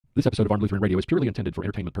This episode of Armed Lutheran Radio is purely intended for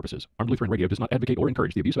entertainment purposes. Armed Lutheran Radio does not advocate or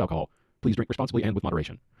encourage the abuse of alcohol. Please drink responsibly and with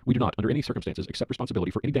moderation. We do not, under any circumstances, accept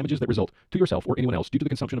responsibility for any damages that result to yourself or anyone else due to the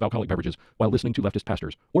consumption of alcoholic beverages while listening to leftist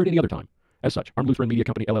pastors, or at any other time. As such, Armed Lutheran Media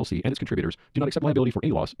Company LLC and its contributors do not accept liability for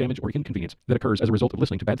any loss, damage, or inconvenience that occurs as a result of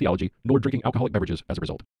listening to bad theology, nor drinking alcoholic beverages as a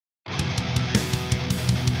result.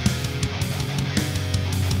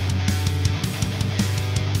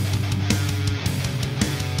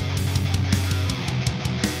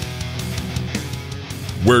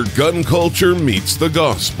 Where gun culture meets the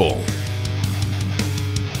gospel.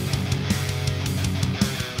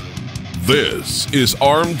 This is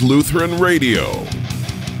Armed Lutheran Radio.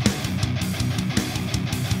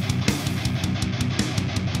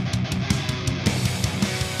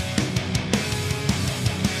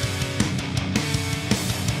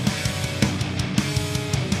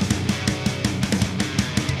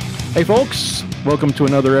 Hey folks, welcome to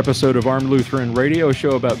another episode of Armed Lutheran Radio, a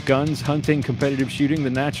show about guns, hunting, competitive shooting, the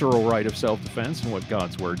natural right of self-defense, and what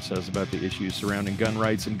God's Word says about the issues surrounding gun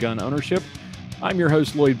rights and gun ownership. I'm your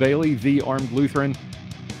host, Lloyd Bailey, the Armed Lutheran,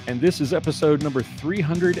 and this is episode number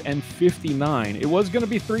 359. It was going to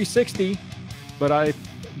be 360, but I,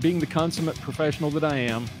 being the consummate professional that I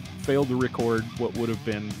am, failed to record what would have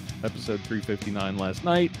been episode 359 last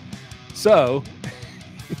night. So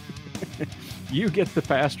you get the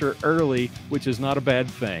pastor early, which is not a bad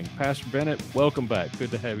thing. Pastor Bennett, welcome back. Good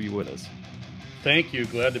to have you with us. Thank you.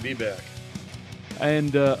 Glad to be back.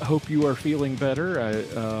 And hope you are feeling better.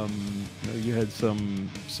 You had some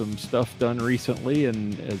stuff done recently,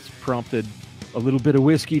 and it's prompted a little bit of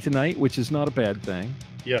whiskey tonight, which is not a bad thing.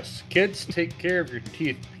 Yes. Kids, take care of your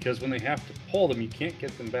teeth, because when they have to pull them, you can't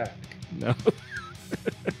get them back. No.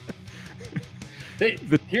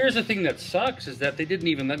 Here's the thing that sucks, is that they didn't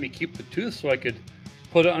even let me keep the tooth so I could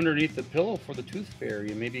put it underneath the pillow for the tooth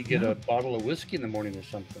fairy and maybe get a bottle of whiskey in the morning or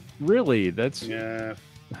something. Really? That's... Yeah.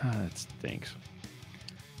 That stinks.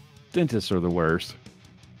 Dentists are the worst.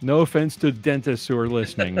 No offense to dentists who are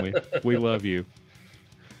listening. We love you.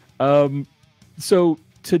 So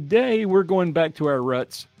today we're going back to our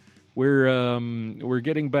ruts. We're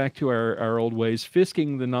getting back to our old ways,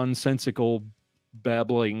 fisking the nonsensical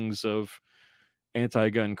babblings of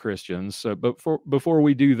anti-gun Christians. So, but before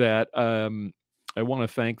we do that, I want to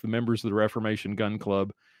thank the members of the Reformation Gun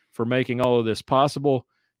Club for making all of this possible.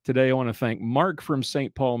 Today, I want to thank Mark from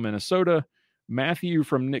St. Paul, Minnesota, Matthew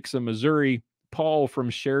from Nixa, Missouri, Paul from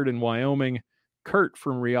Sheridan, Wyoming, Kurt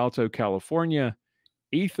from Rialto, California,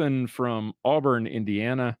 Ethan from Auburn,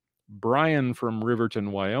 Indiana, Brian from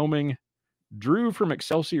Riverton, Wyoming, Drew from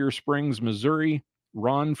Excelsior Springs, Missouri,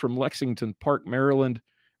 Ron from Lexington Park, Maryland,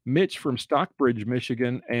 Mitch from Stockbridge,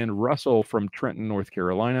 Michigan, and Russell from Trenton, North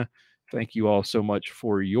Carolina. Thank you all so much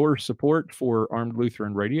for your support for Armed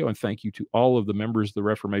Lutheran Radio, and thank you to all of the members of the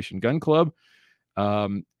Reformation Gun Club.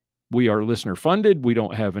 We are listener funded. We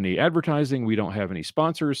don't have any advertising. We don't have any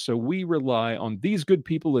sponsors, so we rely on these good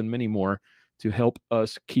people and many more to help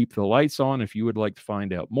us keep the lights on. If you would like to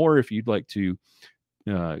find out more, if you'd like to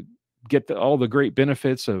get all the great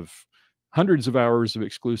benefits of hundreds of hours of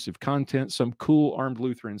exclusive content, some cool Armed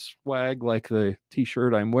Lutheran swag like the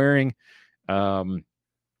t-shirt I'm wearing, and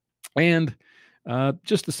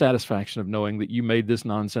just the satisfaction of knowing that you made this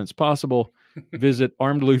nonsense possible, visit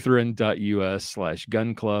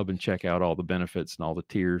armedlutheran.us/gun club and check out all the benefits and all the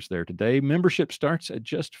tiers there today. Membership starts at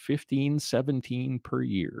just $15.17 per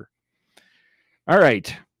year. All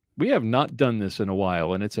right. We have not done this in a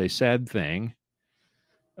while, and it's a sad thing.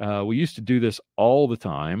 We used to do this all the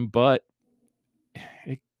time, but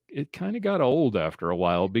it kind of got old after a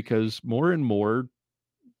while, because more and more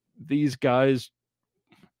these guys,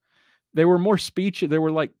 they were more they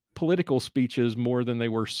were like political speeches more than they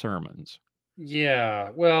were sermons. Yeah.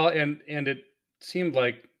 Well, and it seemed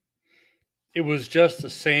like it was just the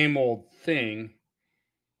same old thing.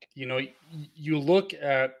 You know, you look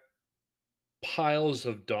at piles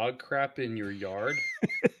of dog crap in your yard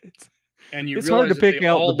and you it's realize hard to pick they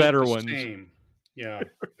out all the better look the ones. same. Yeah.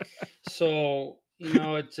 So, you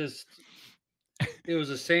know, it was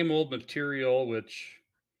the same old material, which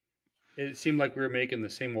it seemed like we were making the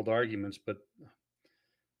same old arguments. But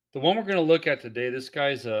the one we're going to look at today, this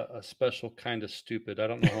guy's a special kind of stupid. I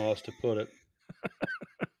don't know how else to put it.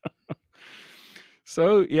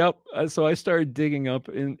 So, yep. So I started digging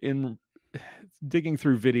through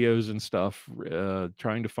videos and stuff,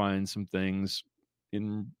 trying to find some things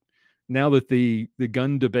now that the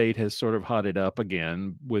gun debate has sort of hotted up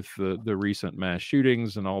again with the recent mass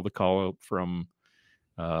shootings and all the call out from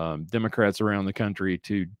Democrats around the country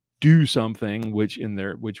to do something, which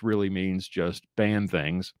really means just ban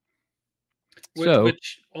things. So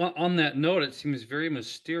Which on that note, it seems very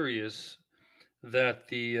mysterious that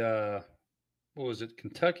the what was it,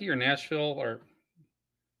 Kentucky or Nashville, or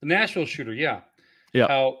the Nashville shooter? Yeah, yeah,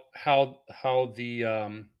 how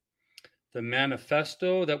the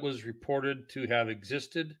manifesto that was reported to have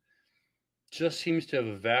existed just seems to have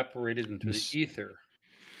evaporated into the mis- ether.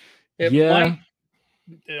 It yeah, might,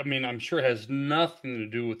 I mean, I'm sure it has nothing to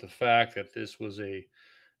do with the fact that this was a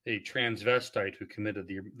transvestite who committed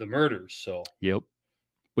the murders. So yep.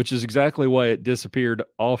 Which is exactly why it disappeared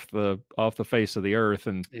off the face of the earth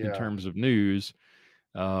in yeah, terms of news.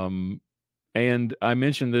 Um, and I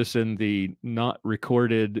mentioned this in the not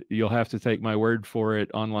recorded, you'll have to take my word for it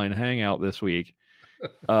online hangout this week.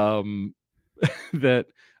 Um, that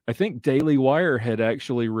I think Daily Wire had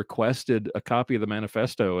actually requested a copy of the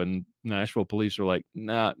manifesto, and Nashville police are like,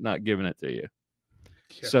 "Nah, not giving it to you."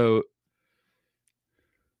 yeah, So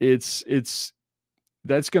it's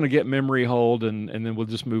that's going to get memory hold, and then we'll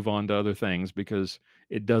just move on to other things because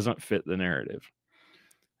it doesn't fit the narrative.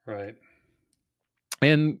 right,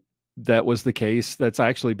 And that was the case. That's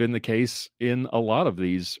actually been the case in a lot of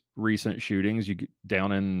these recent shootings. You get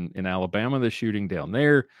down in Alabama, the shooting down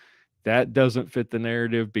there, that doesn't fit the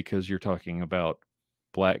narrative because you're talking about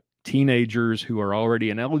black teenagers who are already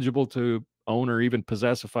ineligible to own or even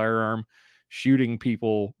possess a firearm, shooting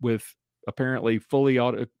people with apparently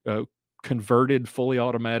converted fully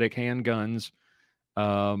automatic handguns,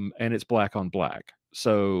 and it's black on black.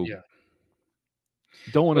 So yeah.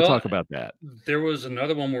 don't want to Well, talk about that. there was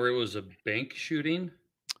another one where it was a bank shooting,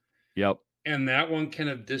 Yep. and that one kind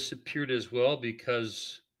of disappeared as well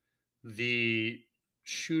because the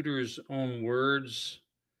shooter's own words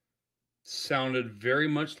sounded very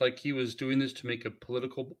much like he was doing this to make a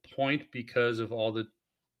political point because of all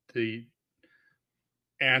the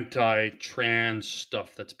anti-trans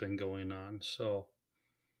stuff that's been going on. So,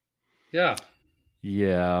 yeah,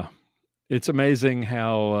 Yeah. It's amazing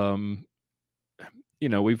how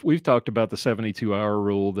we've talked about the 72-hour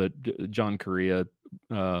rule that John Correa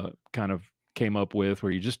kind of came up with,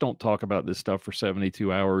 where you just don't talk about this stuff for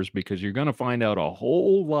 72 hours because you're going to find out a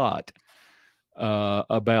whole lot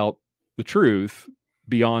about the truth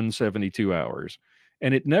beyond 72 hours.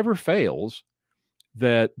 And it never fails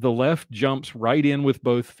that the left jumps right in with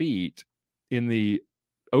both feet in the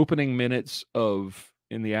opening minutes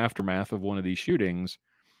in the aftermath of one of these shootings.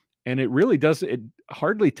 And it really does, it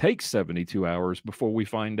hardly takes 72 hours before we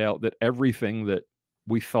find out that everything that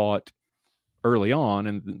we thought early on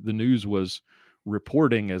and the news was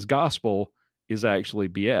reporting as gospel is actually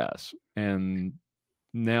BS. And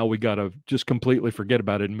now we got to just completely forget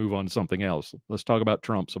about it and move on to something else. Let's talk about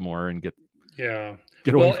Trump some more and yeah.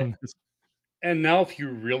 get away Well, from this. and now if you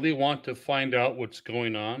really want to find out what's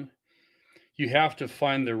going on, you have to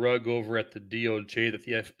find the rug over at the DOJ that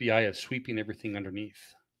the FBI is sweeping everything underneath.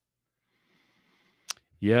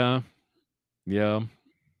 Yeah. Yeah.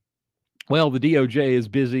 Well, the DOJ is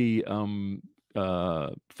busy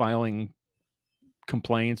filing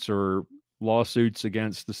complaints or lawsuits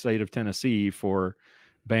against the state of Tennessee for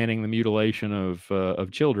banning the mutilation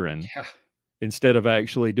of children Yeah, instead of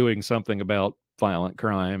actually doing something about violent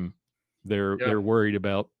crime. yeah. They're worried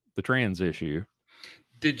about the trans issue.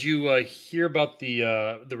 Did you hear about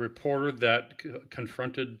the reporter that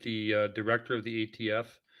confronted the director of the ATF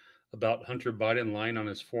about Hunter Biden lying on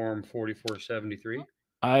his Form 4473?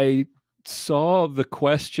 I saw the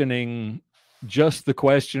questioning, just the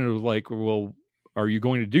question of like, well, are you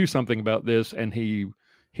going to do something about this? And he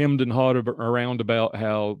hemmed and hawed around about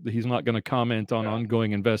how he's not going to comment on Yeah.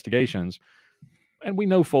 ongoing investigations. And we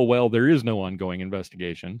know full well there is no ongoing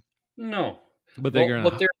investigation, No. but they're Well, going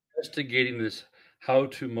what to, they're investigating is how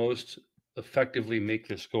to most effectively make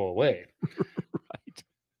this go away. right.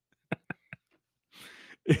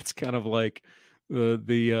 It's kind of like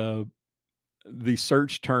the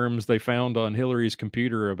search terms they found on Hillary's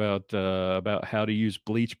computer about how to use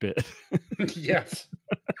bleach bit. Yes.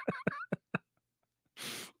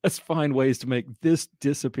 Let's find ways to make this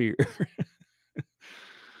disappear.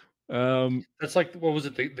 That's like, what was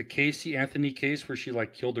it, the Casey Anthony case where she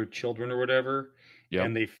like killed her children or whatever, Yep.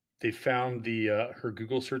 and they found the her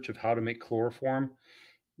Google search of how to make chloroform.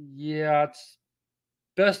 Yeah, it's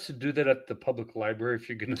best to do that at the public library if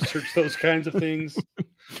you're going to search those kinds of things.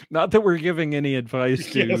 Not that we're giving any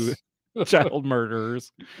advice to Yes. child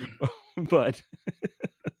murderers, but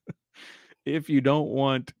if you don't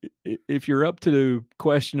want, if you're up to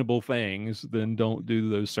questionable things, then don't do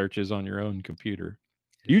those searches on your own computer.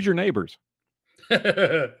 Use your neighbors,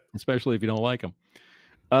 especially if you don't like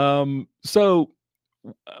them. So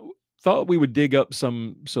thought we would dig up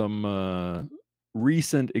some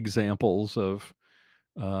recent examples of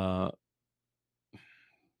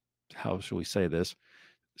how shall we say this,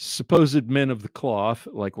 supposed men of the cloth,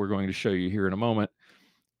 like we're going to show you here in a moment,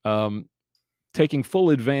 taking full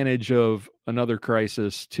advantage of another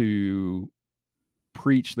crisis to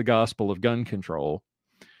preach the gospel of gun control.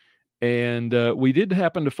 And we did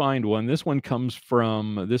happen to find one. This one comes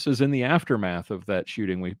from, this is in the aftermath of that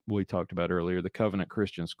shooting we talked about earlier, the Covenant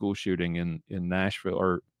Christian school shooting in Nashville,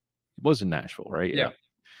 or it was in Nashville, right? Yeah.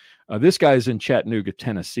 This guy's in Chattanooga,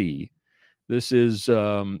 Tennessee. This is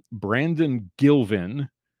Brandon Gilvin.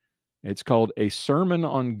 It's called A Sermon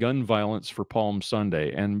on Gun Violence for Palm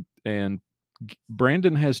Sunday. And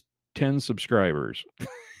Brandon has 10 subscribers.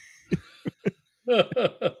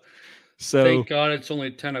 So thank God it's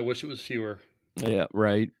only 10. I wish it was fewer. Yeah,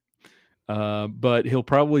 right. But he'll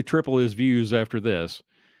probably triple his views after this.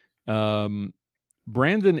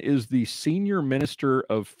 Brandon is the senior minister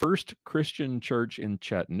of First Christian Church in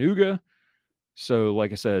Chattanooga. So,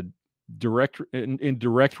 like I said, in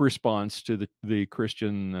direct response to the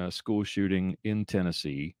Christian school shooting in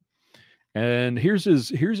Tennessee. And here's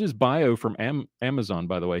his bio from Amazon,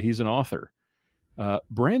 by the way. He's an author.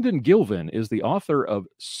 Brandon Gilvin is the author of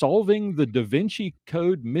Solving the Da Vinci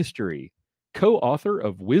Code Mystery, co-author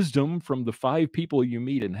of Wisdom from the Five People You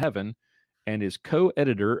Meet in Heaven, and is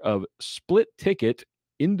co-editor of Split Ticket,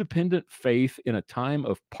 Independent Faith in a Time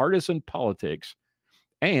of Partisan Politics,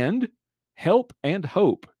 and Help and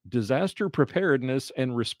Hope, Disaster Preparedness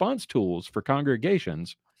and Response Tools for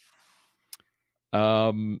Congregations,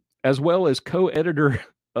 as well as co-editor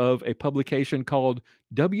of a publication called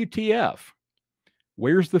WTF,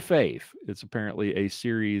 Where's the Faith? It's apparently a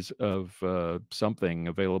series of something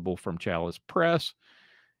available from Chalice Press.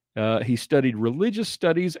 He studied religious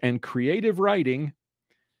studies and creative writing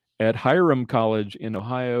at Hiram College in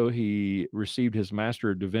Ohio. He received his Master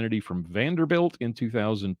of Divinity from Vanderbilt in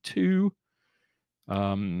 2002.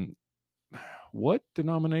 What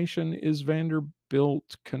denomination is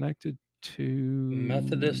Vanderbilt connected to?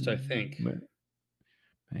 Methodist, I think.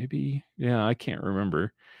 Maybe. Yeah, I can't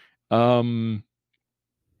remember.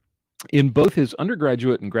 In both his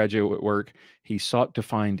undergraduate and graduate work, he sought to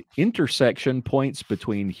find intersection points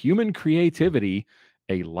between human creativity,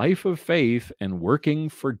 a life of faith, and working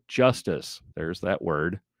for justice. There's that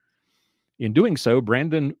word. In doing so,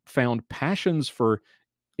 Brandon found passions for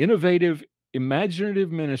innovative,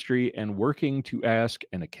 imaginative ministry and working to ask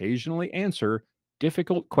and occasionally answer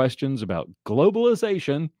difficult questions about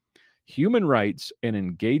globalization, human rights, and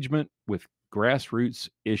engagement with grassroots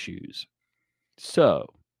issues. So,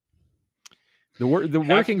 the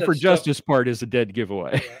working for justice part is a dead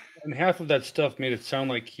giveaway. Yeah, and half of that stuff made it sound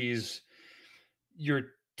like he's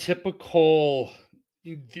your typical,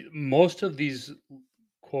 most of these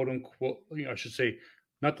quote unquote, I should say,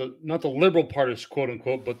 not the liberal parties, quote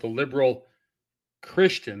unquote, but the liberal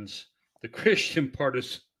Christians, the Christian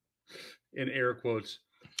parties in air quotes,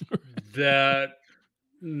 that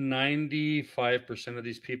 95% of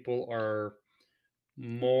these people are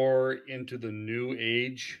more into the new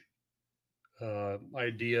age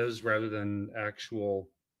ideas rather than actual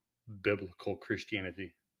biblical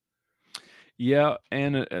Christianity. Yeah,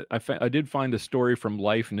 and I did find a story from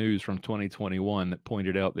Life News from 2021 that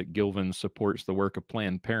pointed out that Gilvin supports the work of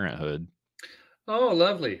Planned Parenthood. Oh,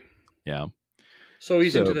 lovely. Yeah. So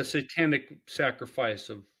he's into the satanic sacrifice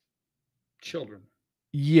of children.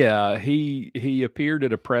 Yeah, he appeared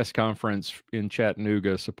at a press conference in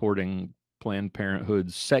Chattanooga supporting Planned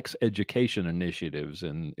Parenthood's sex education initiatives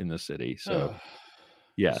in the city. So,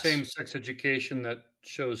 yes. Same sex education that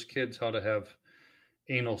shows kids how to have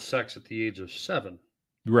anal sex at the age of 7.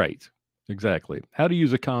 Right. Exactly. How to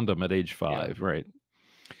use a condom at age 5, yeah. Right.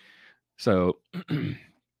 So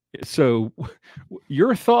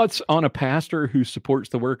your thoughts on a pastor who supports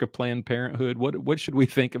the work of Planned Parenthood? What should we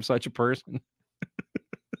think of such a person?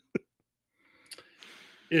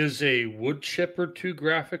 Is a wood chipper too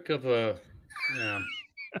graphic of a? Yeah.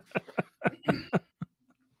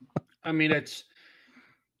 I mean, it's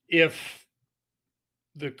if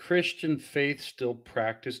the Christian faith still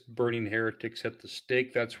practiced burning heretics at the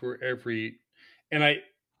stake, that's where and I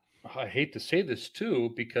hate to say this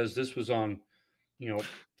too, because this was on,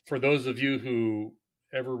 for those of you who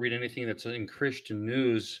ever read anything that's in Christian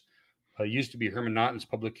news, used to be Herman Naughton's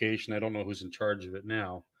publication. I don't know who's in charge of it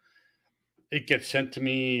now. It gets sent to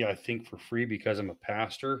me, I think, for free because I'm a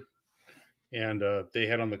pastor. And they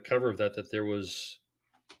had on the cover of that there was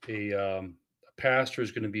a pastor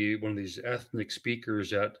is going to be one of these ethnic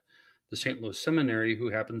speakers at the St. Louis Seminary who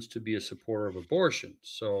happens to be a supporter of abortion.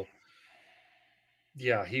 So,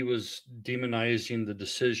 yeah, he was demonizing the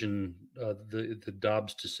decision, the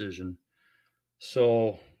Dobbs decision.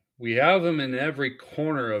 So we have them in every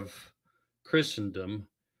corner of Christendom.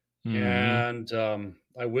 And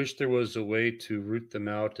I wish there was a way to root them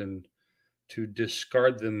out and to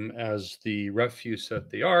discard them as the refuse that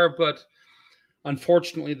they are. But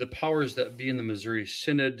unfortunately, the powers that be in the Missouri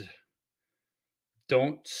Synod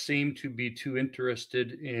don't seem to be too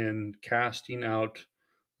interested in casting out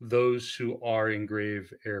those who are in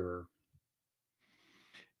grave error.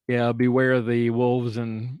 Yeah, beware of the wolves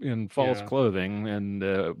in false Yeah. clothing, and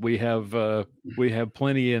we have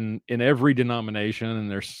plenty in every denomination,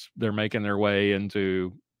 and they're making their way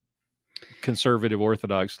into conservative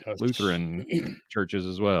Orthodox Yes. Lutheran churches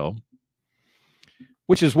as well,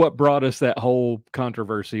 which is what brought us that whole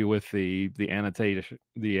controversy with the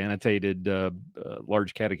annotated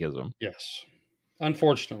large catechism. Yes,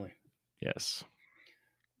 unfortunately. Yes.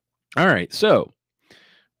 All right, so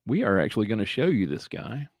we are actually going to show you this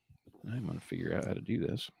guy. I'm going to figure out how to do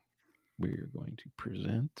this. We're going to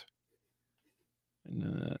present,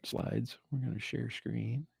 and slides. We're going to share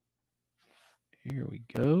screen. Here we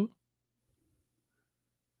go.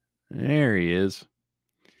 There he is.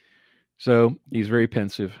 So he's very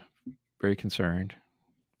pensive, very concerned,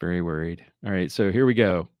 very worried. All right, so here we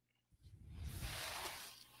go.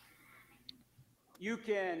 You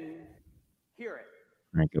can hear it.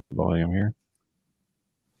 Crank up the volume here.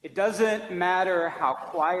 It doesn't matter how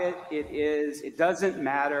quiet it is. It doesn't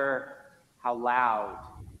matter how loud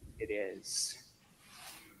it is.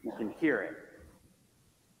 You can hear it.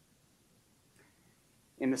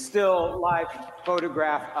 In the still life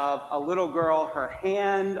photograph of a little girl, her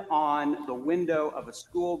hand on the window of a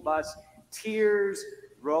school bus, tears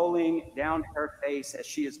rolling down her face as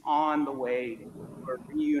she is on the way to a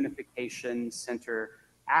reunification center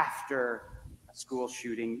after a school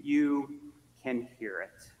shooting. You can hear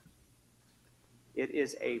it. It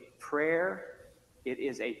is a prayer. It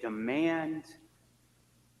is a demand.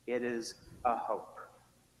 It is a hope.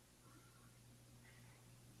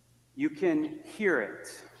 You can hear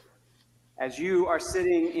it as you are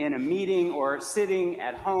sitting in a meeting or sitting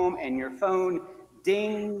at home and your phone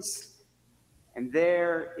dings, and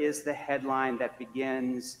there is the headline that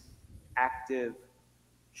begins, active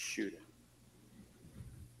shooting.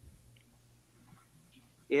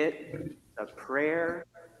 It is a prayer.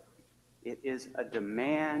 It is a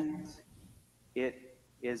demand. It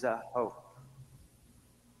is a hope.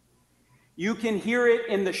 You can hear it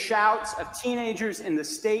in the shouts of teenagers in the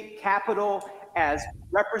state capitol as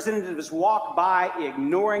representatives walk by,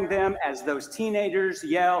 ignoring them as those teenagers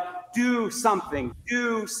yell, "Do something,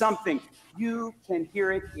 do something." You can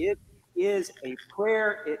hear it. It is a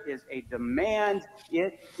prayer. It is a demand.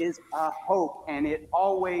 It is a hope. And it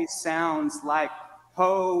always sounds like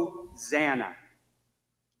Hosanna.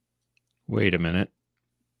 Wait a minute.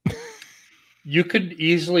 You could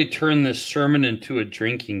easily turn this sermon into a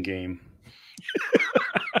drinking game.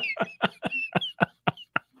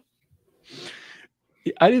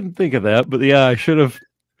 I didn't think of that, but yeah, I should have.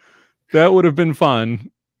 That would have been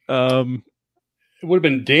fun. It would have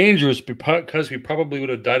been dangerous because we probably would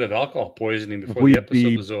have died of alcohol poisoning before the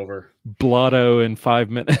episode was over. Blotto in 5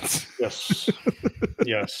 minutes. Yes.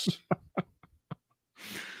 Yes.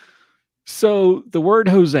 So the word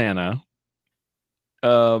Hosanna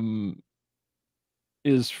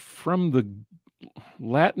is from the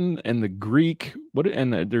Latin and the Greek.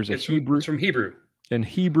 There's a Hebrew. It's from Hebrew. And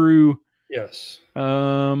Hebrew. Yes.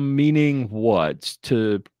 Meaning what?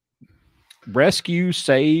 To rescue,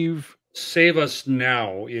 save? Save us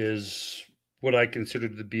now is what I consider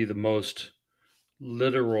to be the most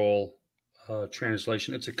literal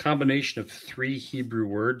translation. It's a combination of 3 Hebrew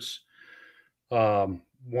words.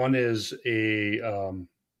 One is a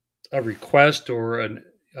request or an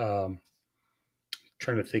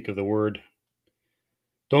trying to think of the word.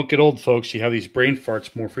 Don't get old, folks. You have these brain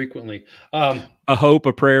farts more frequently. A hope,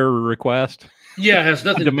 a prayer, a request. Yeah, it has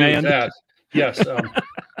nothing to do with that. Yes.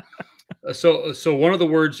 So one of the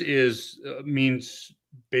words means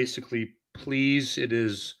basically please. It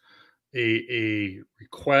is a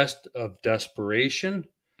request of desperation.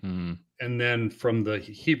 Mm. And then from the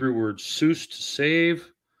Hebrew word sus, to save,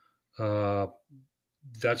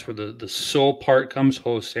 that's where the soul part comes,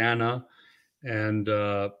 Hosanna. And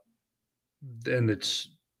then it's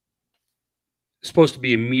supposed to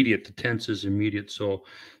be immediate. The tense is immediate. So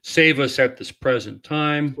save us at this present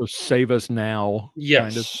time. So save us now. Yes.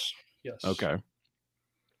 Kind of. Yes. Okay.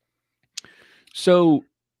 So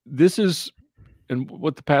this is, and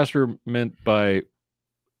what the pastor meant by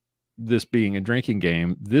this being a drinking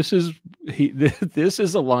game, this is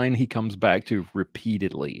a line he comes back to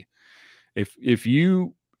repeatedly. If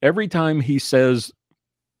you, every time he says,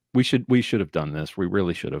 we should have done this, we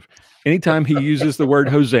really should have. Anytime he uses the word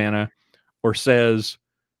Hosanna or says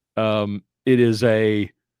it is a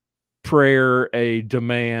prayer, a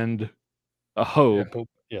demand, a hope,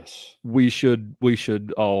 Yes. we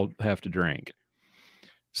should all have to drink.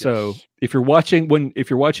 So Yes. if you're watching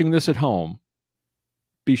this at home,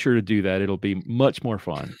 be sure to do that. It'll be much more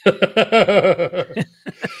fun.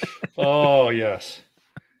 Oh, yes.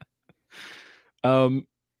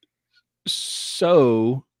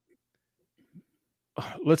 So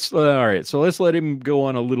let's all right. So let's let him go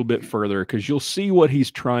on a little bit further, because you'll see what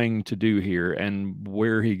he's trying to do here and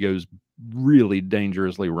where he goes really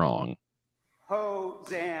dangerously wrong.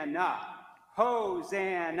 Hosanna,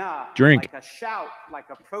 Hosanna. Drink. Like a shout, like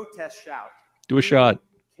a protest shout. Do a shot.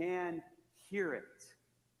 You can hear it.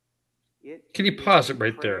 Can you pause it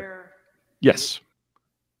right there? Yes.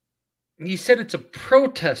 He said it's a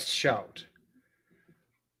protest shout.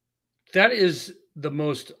 That is the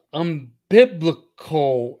most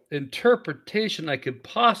unbiblical interpretation I could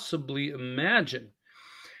possibly imagine.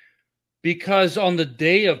 Because on the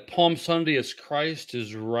day of Palm Sunday, as Christ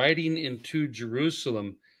is riding into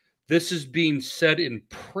Jerusalem, this is being said in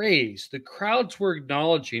praise. The crowds were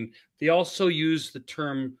acknowledging. They also used the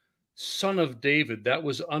term Son of David. That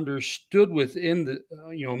was understood within the,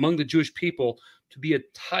 among the Jewish people to be a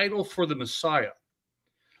title for the Messiah.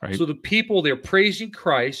 Right. So the people, they're praising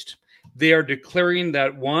Christ. They are declaring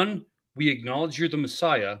that, one, we acknowledge you're the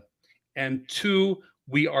Messiah, and two,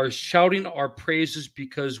 we are shouting our praises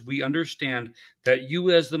because we understand that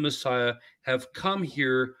you as the Messiah have come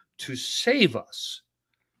here to save us.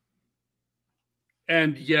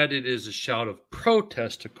 And yet it is a shout of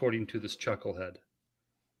protest, according to this chucklehead.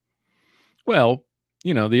 Well,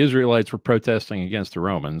 the Israelites were protesting against the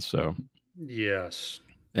Romans, so. Yes.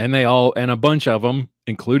 And a bunch of them,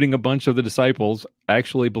 including a bunch of the disciples,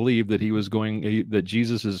 actually believed that that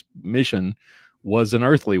Jesus's mission was an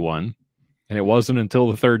earthly one. And it wasn't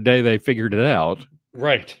until the third day they figured it out.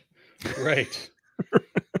 Right.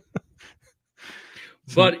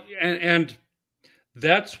 But, and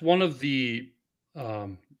that's one of the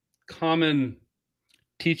common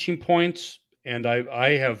teaching points. And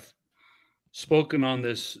I have spoken on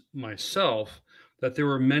this myself, that there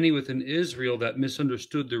were many within Israel that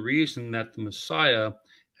misunderstood the reason that the Messiah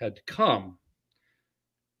had come.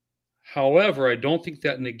 However, I don't think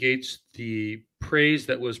that negates the praise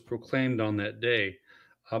that was proclaimed on that day.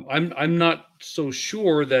 I'm not so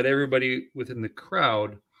sure that everybody within the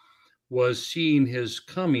crowd was seeing his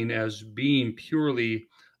coming as being purely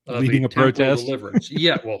of leading a temporal protest deliverance.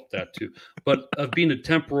 Yeah, well, that too, but of being a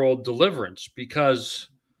temporal deliverance, because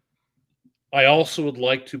I also would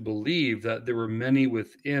like to believe that there were many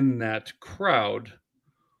within that crowd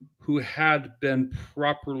who had been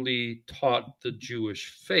properly taught the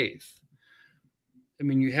Jewish faith. I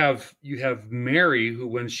mean, you have Mary, who,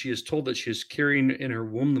 when she is told that she is carrying in her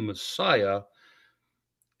womb the Messiah,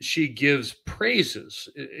 she gives praises.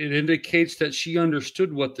 It indicates that she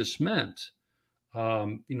understood what this meant.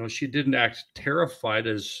 She didn't act terrified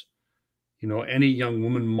as any young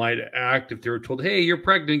woman might act if they were told, hey, you're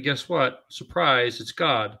pregnant, guess what? Surprise, it's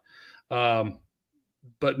God.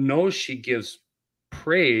 But no, she gives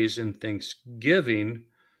praise and thanksgiving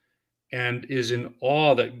and is in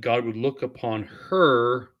awe that God would look upon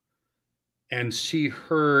her and see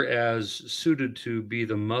her as suited to be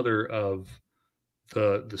the mother of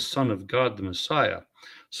the Son of God, the Messiah.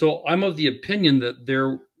 So I'm of the opinion that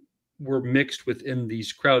there were mixed within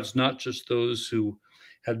these crowds, not just those who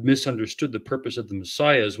had misunderstood the purpose of the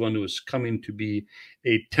Messiah as one who was coming to be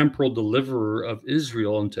a temporal deliverer of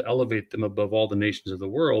Israel and to elevate them above all the nations of the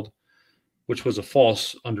world, which was a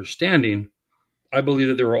false understanding. I believe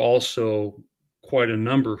that there were also quite a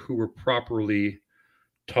number who were properly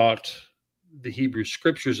taught the Hebrew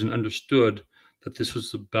scriptures and understood that this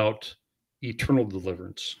was about eternal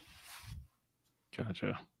deliverance.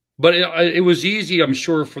 Gotcha. But it was easy, I'm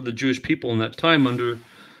sure, for the Jewish people in that time under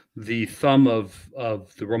the thumb of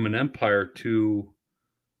the Roman Empire to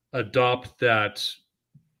adopt that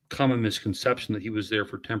common misconception that he was there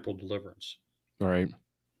for temporal deliverance. All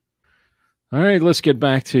right, let's get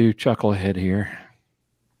back to Chucklehead here.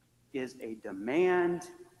 Is a demand.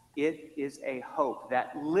 It is a hope.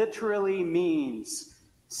 That literally means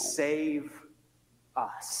save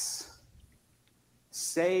us.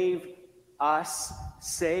 Save us.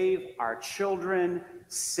 Save our children.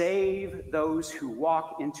 Save those who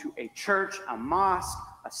walk into a church, a mosque,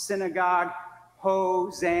 a synagogue.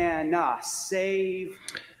 Hosanna. Save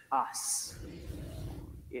us.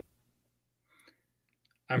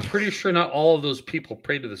 I'm pretty sure not all of those people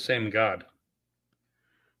pray to the same God.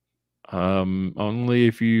 Only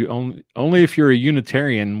if you're a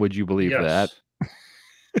Unitarian would you believe that.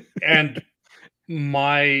 And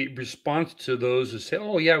my response to those who say,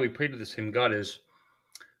 "Oh yeah, we pray to the same God," is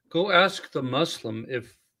Go ask the Muslim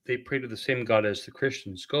if they pray to the same God as the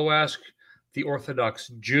Christians. Go ask the Orthodox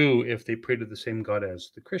Jew if they pray to the same God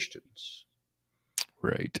as the Christians.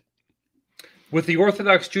 Right. With the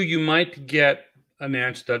Orthodox Jew, you might get an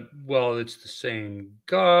answer that, well, it's the same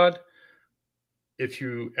God. If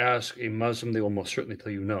you ask a Muslim, they will most certainly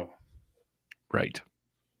tell you no. Right.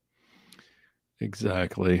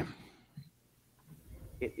 Exactly.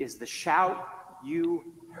 It is the shout you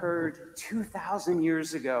heard 2,000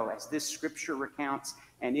 years ago, as this scripture recounts,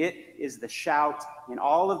 and it is the shout in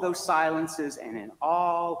all of those silences and in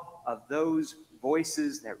all of those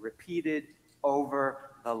voices that repeated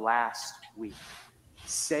over the last week.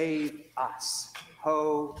 Save us,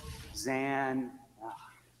 Hosanna.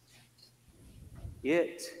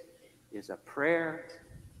 It is a prayer,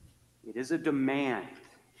 it is a demand,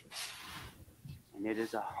 and it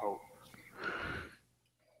is a hope.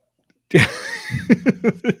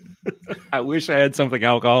 I wish I had something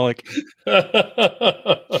alcoholic.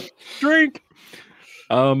 Drink.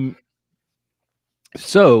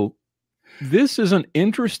 So this is an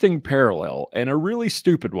interesting parallel and a really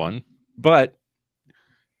stupid one, but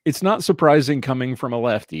it's not surprising coming from a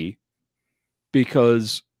lefty,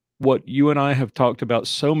 because what you and I have talked about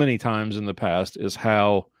so many times in the past is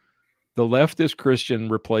how the leftist Christian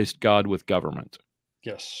replaced God with government.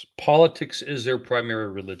 Yes. Politics is their primary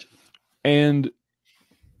religion. And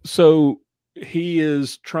so he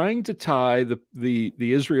is trying to tie the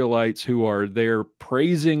Israelites who are there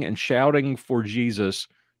praising and shouting for Jesus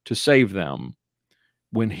to save them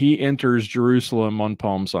when he enters Jerusalem on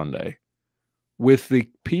Palm Sunday with the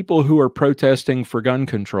people who are protesting for gun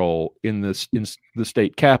control in the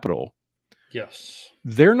state capitol. Yes.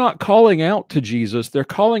 They're not calling out to Jesus. They're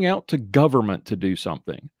calling out to government to do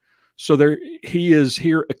something. So he is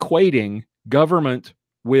here equating government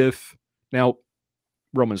with, now,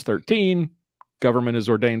 Romans 13, government is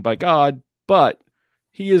ordained by God, but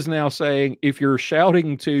he is now saying if you're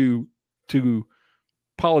shouting to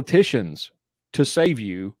politicians to save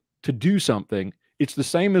you, to do something, it's the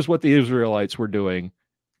same as what the Israelites were doing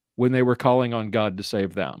when they were calling on God to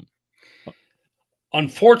save them.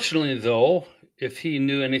 Unfortunately, though, if he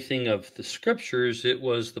knew anything of the scriptures, it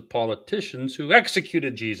was the politicians who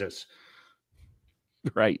executed Jesus.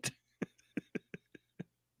 Right.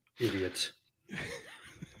 Idiots.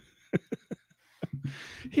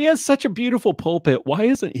 He has such a beautiful pulpit. Why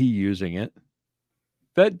isn't he using it?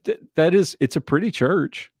 It's a pretty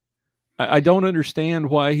church. I don't understand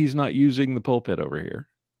why he's not using the pulpit over here.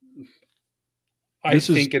 I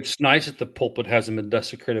think it's nice that the pulpit hasn't been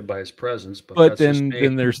desecrated by his presence, but then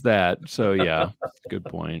there's that. So yeah, good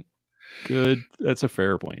point. Good. That's a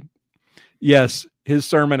fair point. Yes, his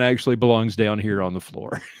sermon actually belongs down here on the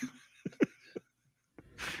floor.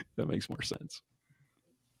 That makes more sense.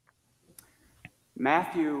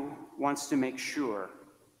 Matthew wants to make sure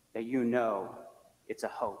that you know it's a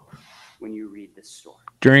hope when you read this story.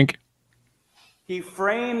 Drink. He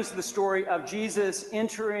frames the story of Jesus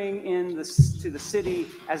entering to the city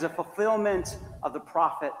as a fulfillment of the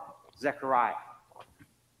prophet Zechariah.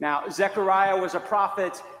 Now, Zechariah was a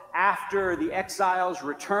prophet after the exiles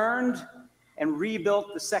returned and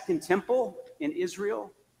rebuilt the second temple in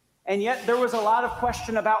Israel. And yet there was a lot of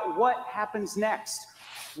question about what happens next.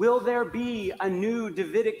 Will there be a new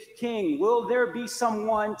Davidic king? Will there be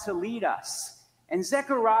someone to lead us? And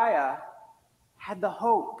Zechariah had the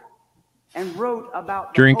hope and wrote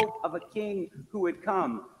about the hope of a king who would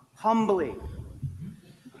come humbly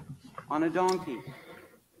on a donkey,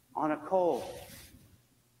 on a colt,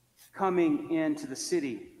 coming into the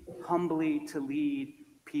city humbly to lead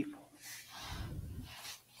people.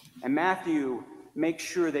 And Matthew makes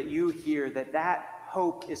sure that you hear that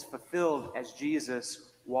hope is fulfilled as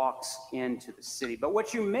Jesus walks into the city. But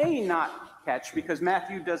what you may not catch, because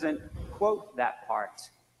Matthew doesn't quote that part,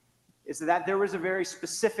 is that there was a very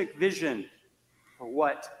specific vision for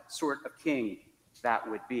what sort of king that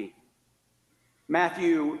would be.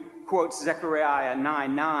 Matthew quotes Zechariah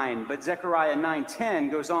 9:9, but Zechariah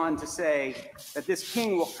 9:10 goes on to say that this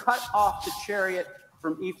king will cut off the chariot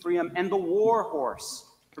from Ephraim and the war horse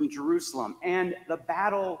from Jerusalem, and the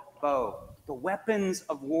battle bow, the weapons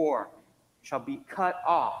of war, shall be cut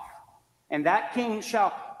off. And that king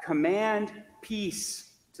shall command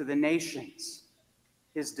peace to the nations.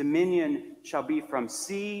 His dominion shall be from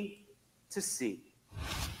sea to sea,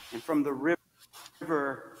 and from the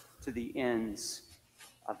river to the ends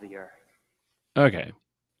of the earth. Okay.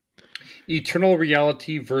 Eternal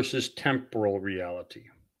reality versus temporal reality.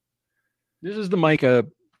 This is the Micah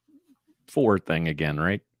 4 thing again,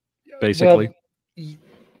 right? Basically. Well,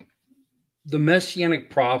 the messianic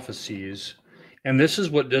prophecies And this is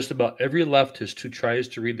what just about every leftist who tries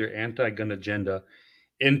to read their anti-gun agenda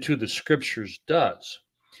into the scriptures does,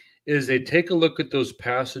 is they take a look at those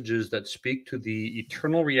passages that speak to the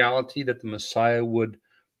eternal reality that the Messiah would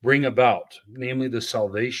bring about, namely the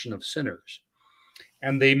salvation of sinners.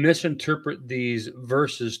 And they misinterpret these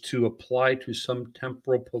verses to apply to some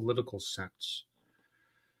temporal political sense.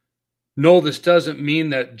 No, this doesn't mean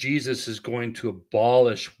that Jesus is going to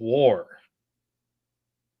abolish war.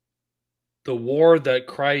 The war that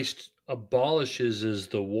Christ abolishes is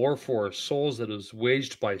the war for our souls that is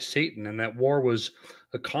waged by Satan, and that war was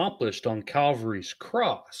accomplished on Calvary's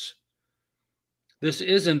cross. This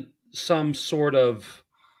isn't some sort of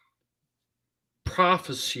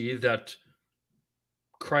prophecy that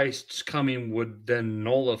Christ's coming would then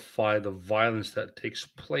nullify the violence that takes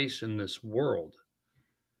place in this world.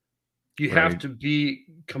 You have to be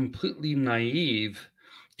completely naive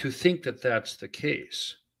to think that that's the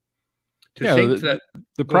case. The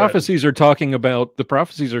prophecies are talking about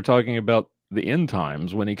the end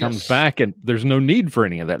times when he comes back, and there's no need for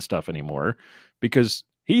any of that stuff anymore because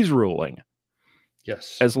he's ruling.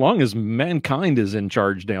 Yes. As long as mankind is in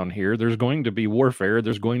charge down here, there's going to be warfare,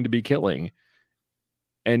 there's going to be killing.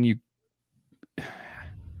 And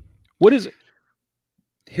what is it?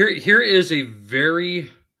 Here is a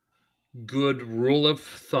very good rule of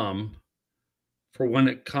thumb for when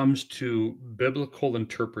it comes to biblical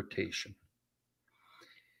interpretation.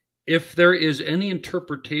 If there is any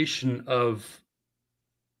interpretation of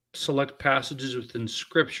select passages within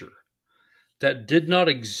Scripture that did not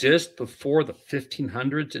exist before the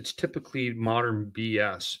 1500s, it's typically modern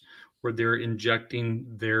BS, where they're injecting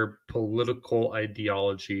their political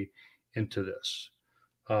ideology into this.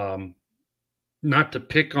 Not to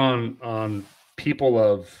pick on people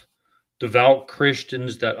of devout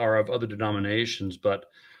Christians that are of other denominations, but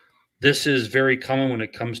this is very common when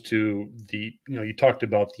it comes to you talked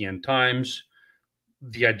about the end times,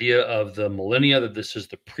 the idea of the millennia, that this is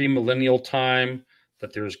the premillennial time,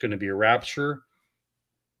 that there's going to be a rapture.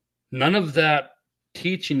 None of that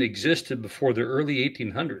teaching existed before the early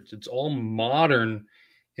 1800s. It's all modern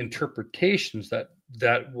interpretations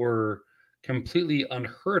that were completely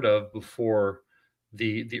unheard of before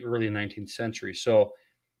the early 19th century. So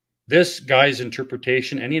this guy's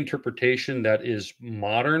interpretation, any interpretation that is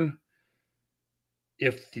modern,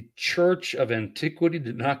 if the church of antiquity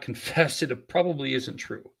did not confess it, it probably isn't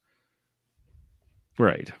true.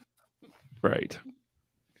 Right.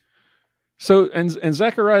 So, and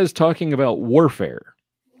Zechariah is talking about warfare.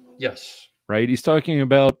 Yes. Right. He's talking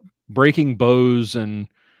about breaking bows and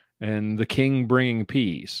the king bringing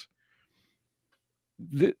peace.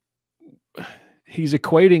 He's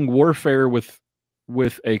equating warfare with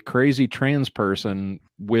a crazy trans person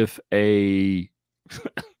with a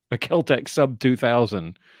Keltec sub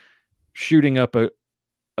 2000 shooting up a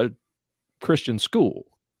Christian school.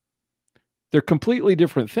 They're completely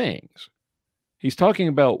different things. He's talking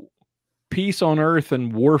about peace on earth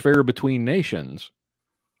and warfare between nations.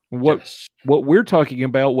 What we're talking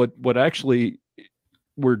about, what actually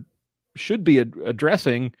should be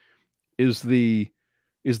addressing is the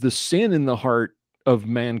sin in the heart of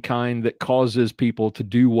mankind that causes people to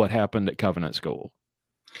do what happened at Covenant School.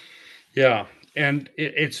 Yeah. And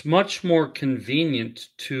it's much more convenient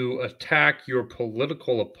to attack your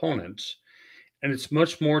political opponents, and it's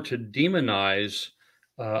much more to demonize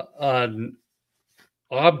an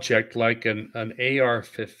object like an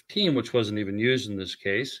AR-15, which wasn't even used in this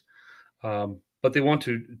case. But they want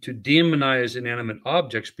to demonize inanimate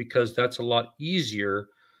objects because that's a lot easier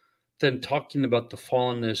than talking about the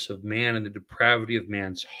fallenness of man and the depravity of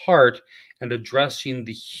man's heart and addressing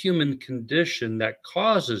the human condition that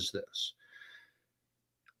causes this.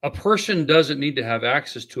 A person doesn't need to have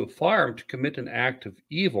access to a firearm to commit an act of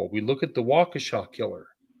evil. We look at the Waukesha killer.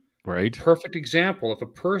 Right. Perfect example. If a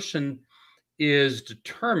person is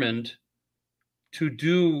determined to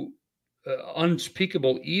do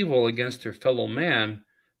unspeakable evil against their fellow man,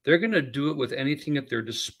 they're going to do it with anything at their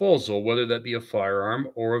disposal, whether that be a firearm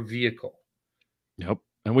or a vehicle. Yep.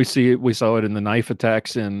 And we saw it in the knife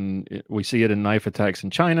attacks, we see it in knife attacks in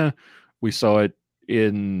China. We saw it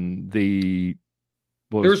in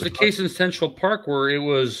there was the case in Central Park where it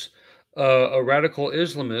was a radical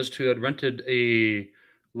Islamist who had rented a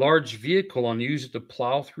large vehicle and used it to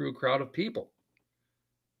plow through a crowd of people.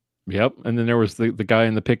 Yep. And then there was the guy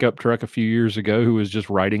in the pickup truck a few years ago who was just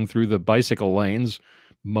riding through the bicycle lanes,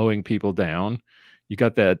 mowing people down. You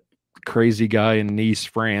got that crazy guy in Nice,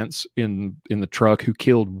 France, in the truck who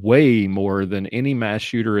killed way more than any mass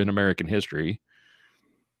shooter in American history,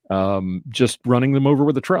 just running them over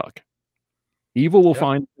with a truck. Evil will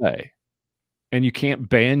find a way. and you can't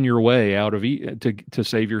ban your way out of to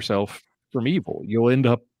save yourself from evil. You'll end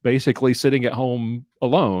up basically sitting at home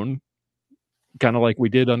alone, kind of like we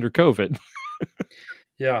did under COVID.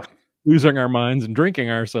 Yeah. Losing our minds and drinking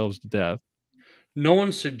ourselves to death. No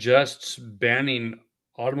one suggests banning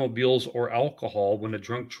automobiles or alcohol when a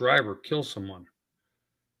drunk driver kills someone.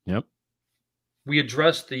 Yep. We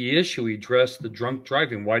address the issue, we address the drunk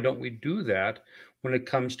driving. Why don't we do that when it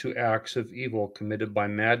comes to acts of evil committed by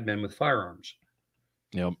madmen with firearms?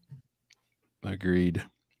 Yep. Agreed.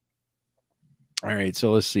 All right,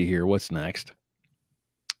 so let's see here. What's next?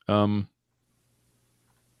 The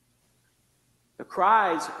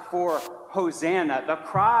cries for Hosanna, the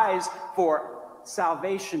cries for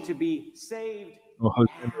salvation, to be saved now,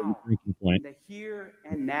 the here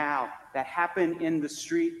and now, that happen in the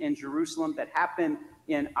street in Jerusalem, that happen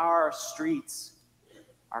in our streets,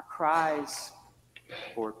 are cries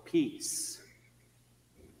for peace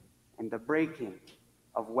and the breaking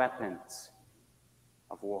of weapons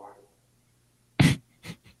of war.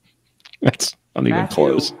 That's not even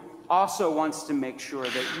close. Also wants to make sure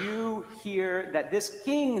that you hear that this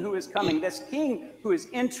king who is coming, this king who is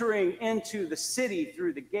entering into the city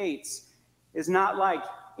through the gates, is not like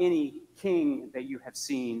any king that you have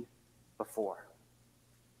seen before.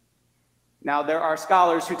 Now, there are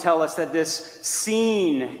scholars who tell us that this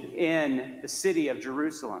scene in the city of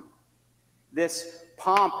Jerusalem, this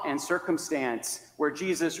pomp and circumstance where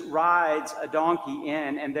Jesus rides a donkey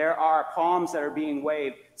in and there are palms that are being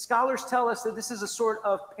waved, scholars tell us that this is a sort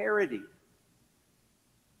of parody.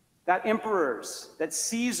 That emperors, that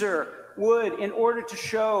Caesar would, in order to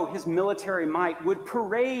show his military might, would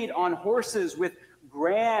parade on horses with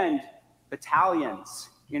grand battalions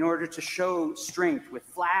in order to show strength with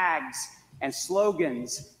flags and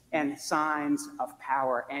slogans and signs of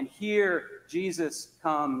power. And here Jesus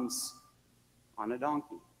comes on a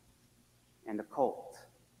donkey and a colt,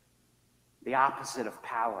 the opposite of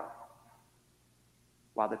power,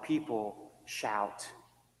 while the people shout,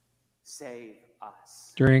 "Save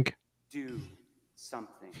us. Drink. Do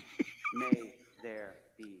something. May there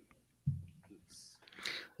be peace."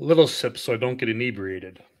 A little sip so I don't get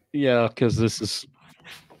inebriated. Yeah, because this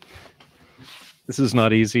is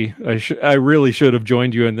not easy. I really should have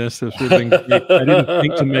joined you in this. This would have been great. I didn't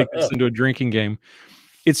think to make this into a drinking game.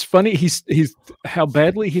 It's funny. He's how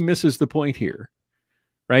badly he misses the point here,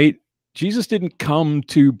 right? Jesus didn't come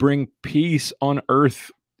to bring peace on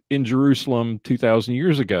earth in Jerusalem 2,000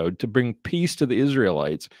 years ago, to bring peace to the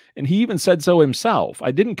Israelites. And he even said so himself.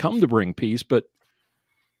 I didn't come to bring peace, but,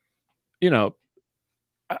 you know.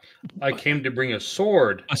 I came to bring a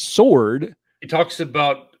sword. A sword? He talks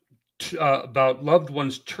about loved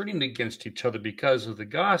ones turning against each other because of the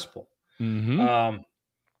gospel. Mm-hmm.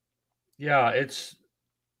 Yeah,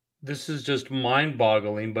 this is just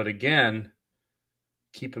mind-boggling. But again,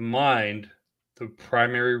 keep in mind, the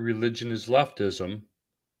primary religion is leftism.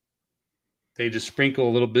 They just sprinkle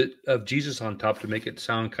a little bit of Jesus on top to make it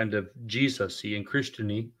sound kind of Jesus-y and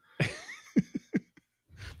Christian-y.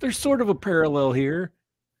 There's sort of a parallel here.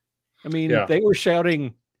 I mean, Yeah. they were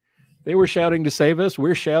shouting to save us.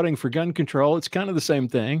 We're shouting for gun control. It's kind of the same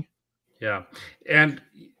thing. Yeah. And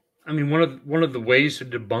I mean, one of the ways to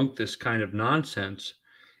debunk this kind of nonsense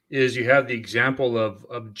is you have the example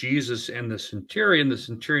of Jesus and the centurion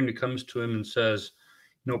who comes to him and says,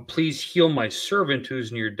 please heal my servant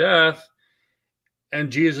who's near death. And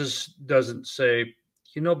Jesus doesn't say,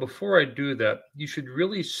 before I do that, you should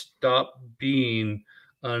really stop being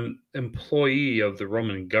an employee of the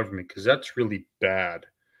Roman government, because that's really bad.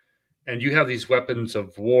 And you have these weapons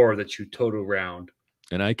of war that you tote around.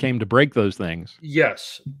 And I came to break those things.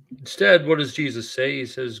 Yes. Instead, what does Jesus say? He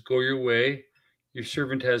says, go your way. Your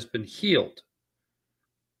servant has been healed.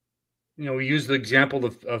 We use the example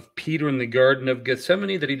of Peter in the Garden of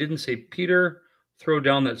Gethsemane, that he didn't say, Peter, throw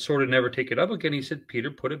down that sword and never take it up again. He said,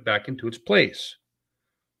 Peter, put it back into its place.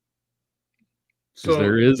 So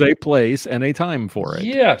there is a place and a time for it.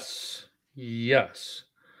 Yes. Yes.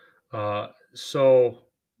 And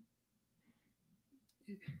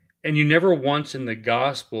you never once in the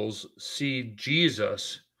Gospels see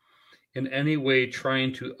Jesus in any way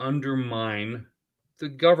trying to undermine the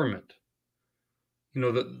government.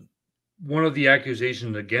 One of the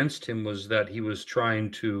accusations against him was that he was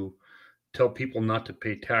trying to tell people not to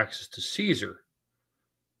pay taxes to Caesar.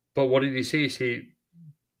 But what did he say? He said,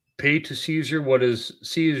 pay to Caesar what is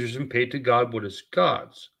Caesar's and pay to God what is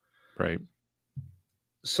God's. Right.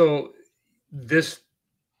 So this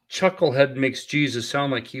chucklehead makes Jesus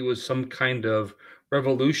sound like he was some kind of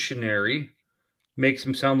revolutionary, makes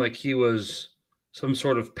him sound like he was some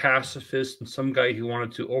sort of pacifist and some guy who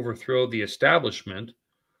wanted to overthrow the establishment.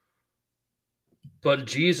 But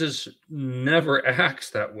Jesus never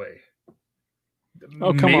acts that way.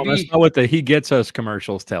 Oh, come on. That's not what the He Gets Us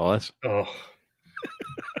commercials tell us. Oh.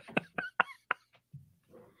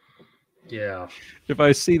 Yeah. If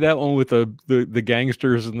I see that one with the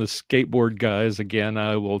gangsters and the skateboard guys again,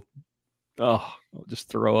 I will I'll just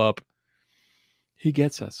throw up. He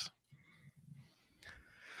Gets Us.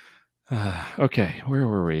 Okay, where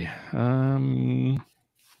were we?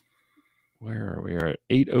 Where are we? We're at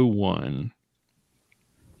 8:01.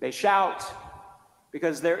 They shout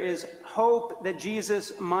because there is hope that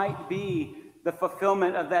Jesus might be the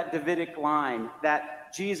fulfillment of that Davidic line,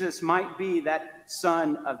 that Jesus might be that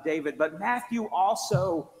son of David. But Matthew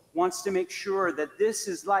also wants to make sure that this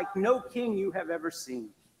is like no king you have ever seen.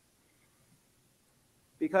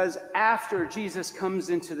 Because after Jesus comes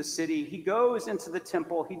into the city, he goes into the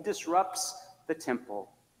temple, he disrupts the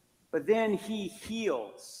temple, but then he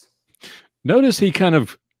heals. Notice he kind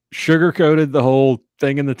of sugarcoated the whole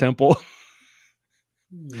thing in the temple.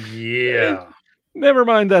 Yeah. Never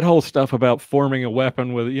mind that whole stuff about forming a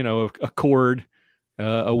weapon with, a cord,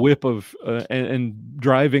 a whip of, and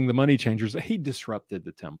driving the money changers. He disrupted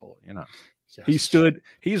the temple, Yes.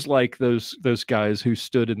 He's like those guys who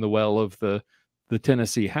stood in the well of the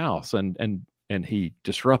Tennessee house and he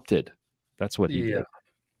disrupted. That's what he did.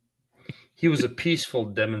 He was a peaceful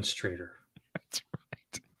demonstrator. That's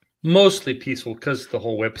right. Mostly peaceful because the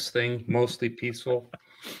whole whips thing, mostly peaceful.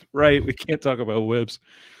 Right. We can't talk about whips.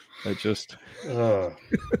 That just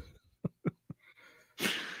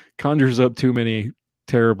conjures up too many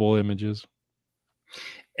terrible images.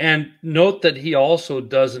 And note that he also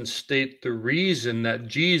doesn't state the reason that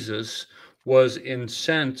Jesus was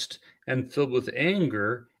incensed and filled with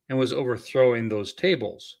anger and was overthrowing those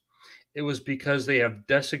tables. It was because they have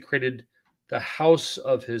desecrated the house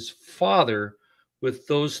of his father with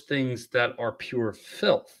those things that are pure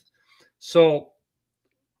filth. So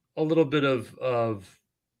a little bit of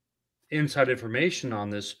inside information on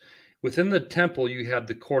this. Within the temple, you had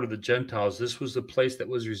the court of the Gentiles. This was the place that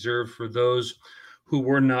was reserved for those who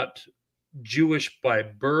were not Jewish by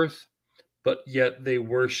birth, but yet they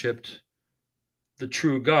worshipped the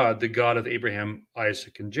true God, the God of Abraham,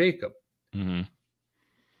 Isaac, and Jacob. Mm-hmm.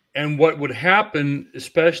 And what would happen,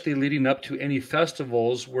 especially leading up to any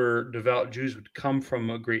festivals where devout Jews would come from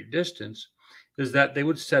a great distance, is that they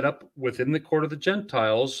would set up within the court of the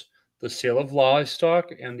Gentiles the sale of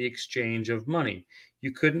livestock and the exchange of money.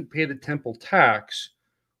 You couldn't pay the temple tax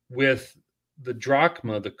with the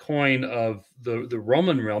drachma, the coin of the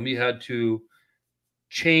Roman realm. You had to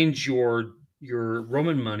change your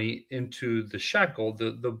Roman money into the shekel,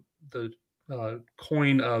 the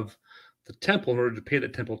coin of the temple, in order to pay the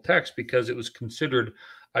temple tax, because it was considered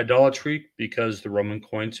idolatry, because the Roman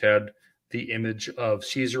coins had the image of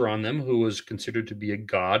Caesar on them, who was considered to be a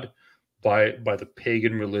god by the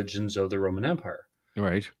pagan religions of the Roman Empire.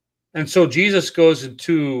 Right. And so Jesus goes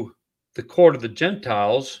into the court of the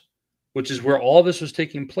Gentiles, which is where all this was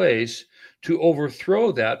taking place, to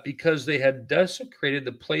overthrow that because they had desecrated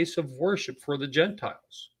the place of worship for the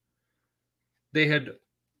Gentiles. They had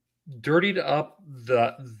dirtied up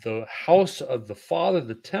the house of the Father,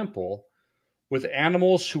 the temple, with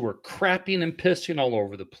animals who were crapping and pissing all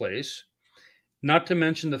over the place. Not to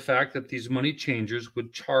mention the fact that these money changers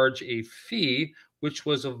would charge a fee, which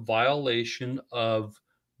was a violation of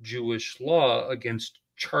Jewish law against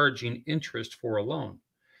charging interest for a loan.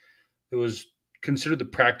 It was considered the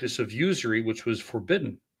practice of usury, which was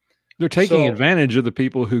forbidden. They're taking advantage of the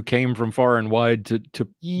people who came from far and wide to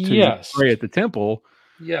yes. pray at the temple.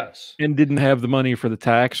 Yes. And didn't have the money for the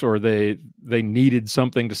tax, or they needed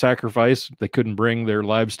something to sacrifice. They couldn't bring their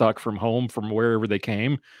livestock from home, from wherever they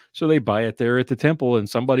came. So they buy it there at the temple, and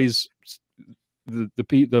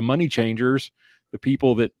the money changers, the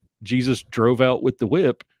people that Jesus drove out with the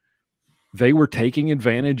whip, they were taking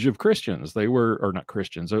advantage of Christians. They were, or not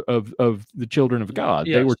Christians, of the children of God.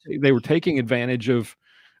 Yes. They were taking advantage of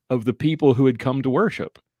the people who had come to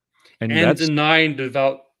worship. And that's denying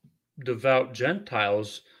devout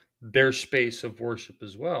Gentiles their space of worship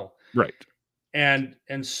as well. Right. And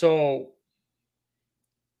so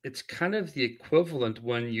it's kind of the equivalent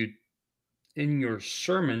when you, in your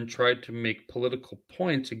sermon, try to make political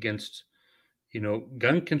points against,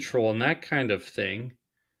 gun control and that kind of thing.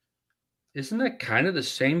 Isn't that kind of the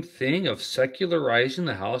same thing of secularizing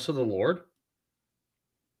the house of the Lord?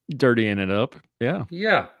 Dirtying it up. Yeah.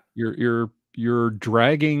 Yeah. You're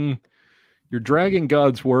dragging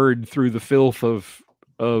God's word through the filth of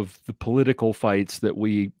the political fights that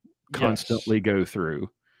we constantly go through.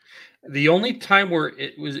 The only time where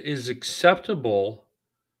it is acceptable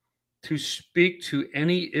to speak to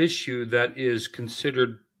any issue that is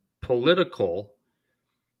considered political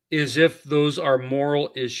is if those are moral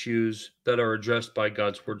issues that are addressed by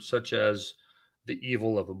God's word, such as the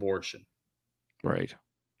evil of abortion. Right.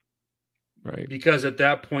 Right. Because at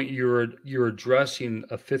that point you're addressing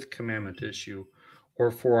a fifth commandment issue, or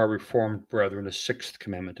for our Reformed brethren, a sixth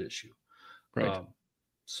commandment issue. Right.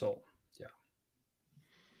 So yeah.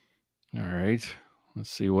 All right. Let's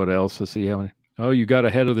see what else. Let's see how many. Oh, you got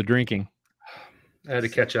ahead of the drinking. I had to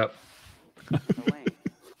catch up.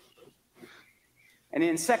 And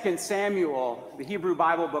in 2 Samuel, the Hebrew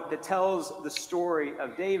Bible book that tells the story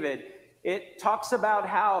of David, it talks about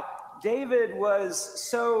how David was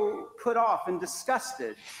so put off and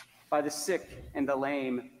disgusted by the sick and the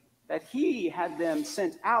lame that he had them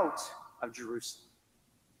sent out of Jerusalem.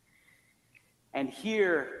 And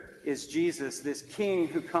here is Jesus, this king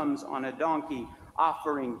who comes on a donkey,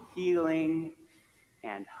 offering healing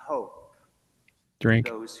and hope Drink.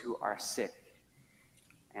 to those who are sick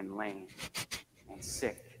and lame and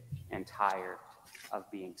sick and tired of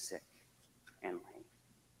being sick and lame.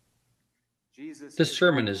 Jesus, This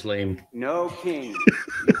sermon is lame. no king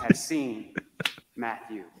you have seen,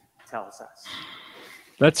 Matthew tells us.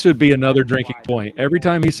 That should be another drinking point. Every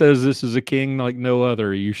time he says this is a king like no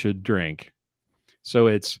other, you should drink. So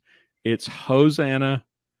it's Hosanna,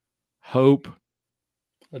 hope,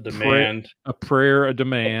 A demand. a prayer, a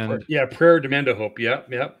demand. Yeah, prayer, demand, a hope. Yep.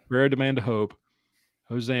 Prayer, demand, a hope.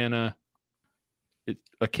 Hosanna,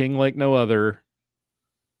 a king like no other.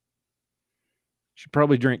 Should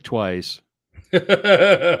probably drink twice.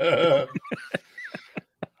 I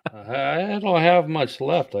don't have much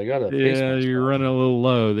left. I gotta pace Yeah, myself. you're running a little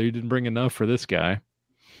low. They didn't bring enough for this guy.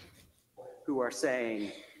 Who are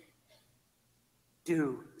saying,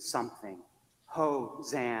 do something.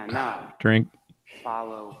 Hosanna. Drink.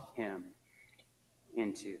 Follow him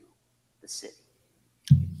into the city.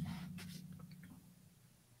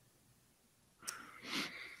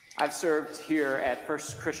 I've served here at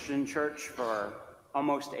First Christian Church for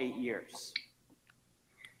almost 8 years.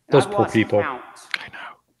 And Those I've poor lost people. count I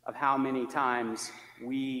know. of how many times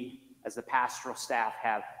we, as the pastoral staff,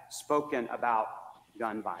 have spoken about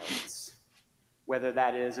gun violence, whether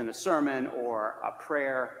that is in a sermon or a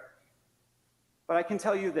prayer. But I can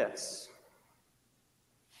tell you this.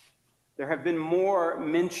 There have been more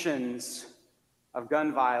mentions of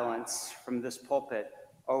gun violence from this pulpit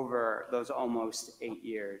over those almost 8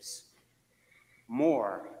 years,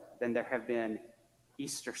 more than there have been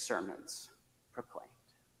Easter sermons proclaimed.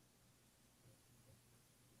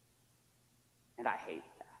 And I hate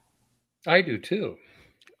that. I do too.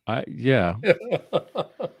 Yeah.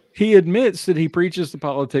 He admits that he preaches the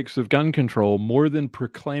politics of gun control more than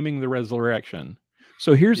proclaiming the resurrection.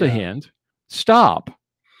 So here's a Yeah. hint. Stop.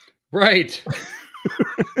 Right.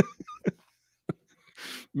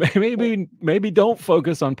 Maybe don't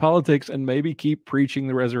focus on politics and maybe keep preaching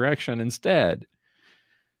the resurrection instead.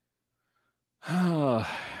 But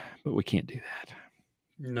we can't do that.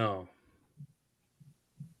 No.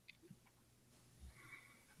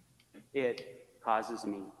 It causes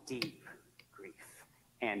me deep grief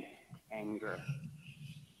and anger.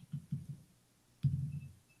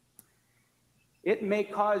 It may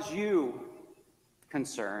cause you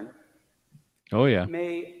concern. Oh, yeah. It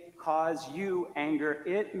may cause you anger.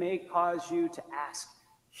 It may cause you to ask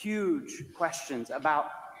huge questions about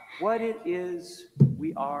what it is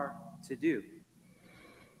we are to do.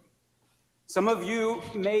 Some of you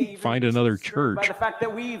may even Find be another disturbed by church. the fact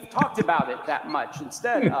that we've talked about it that much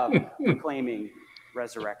instead of proclaiming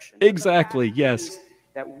resurrection. Exactly, The fact yes. is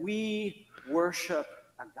that we worship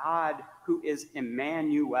a God who is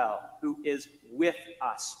Emmanuel, who is with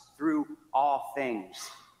us through all things.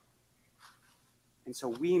 And so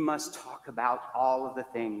we must talk about all of the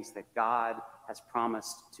things that God has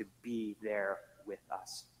promised to be there with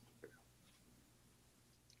us.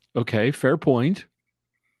 Okay, fair point.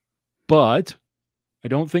 But I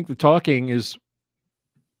don't think the talking is,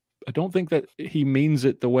 I don't think that he means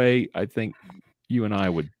it the way I think you and I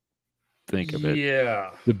would think of it. Yeah.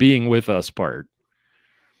 The being with us part.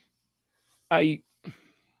 He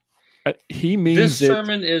means This it.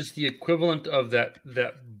 sermon is the equivalent of that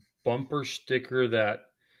bumper sticker, that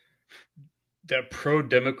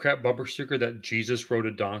pro-Democrat bumper sticker that Jesus rode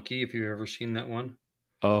a donkey, if you've ever seen that one.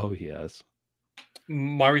 Oh, yes.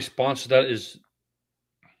 My response to that is,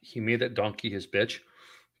 he made that donkey his bitch.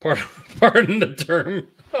 Pardon the term.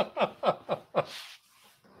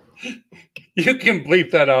 You can bleep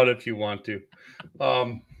that out if you want to.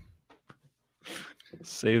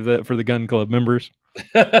 Save that for the gun club members.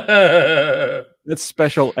 But That's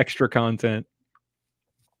special extra content.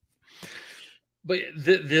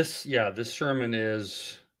 this sermon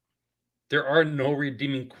is there are no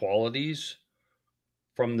redeeming qualities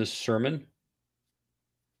from this sermon.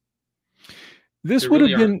 This There would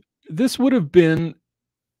really have been this would have been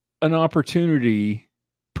an opportunity.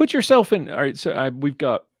 Put yourself in. All right, so we've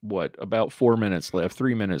got what, about 4 minutes left,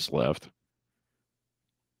 3 minutes left.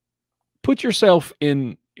 Put yourself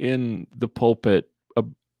in the pulpit,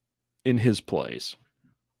 in his place.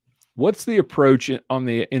 What's the approach in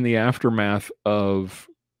the aftermath of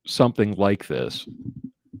something like this?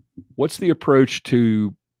 What's the approach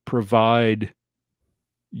to provide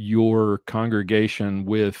your congregation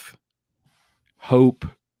with hope,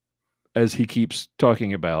 as he keeps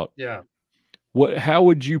talking about? Yeah. How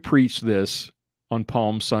would you preach this on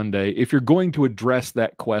Palm Sunday if you're going to address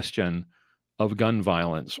that question of gun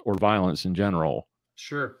violence or violence in general?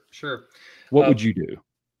 Sure. What would you do?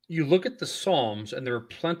 You look at the Psalms, and there are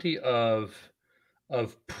plenty of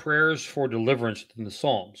prayers for deliverance in the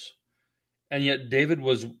Psalms, and yet David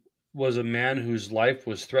was a man whose life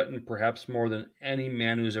was threatened perhaps more than any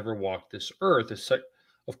man who's ever walked this earth.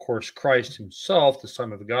 Of course, Christ himself, the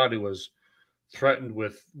Son of God, who was threatened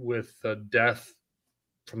with death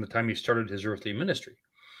from the time he started his earthly ministry.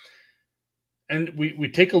 And we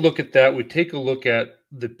take a look at that. We take a look at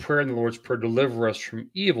the prayer in the Lord's Prayer, deliver us from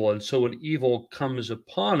evil. And so when evil comes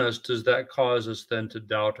upon us, does that cause us then to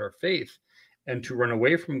doubt our faith and to run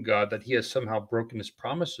away from God, that he has somehow broken his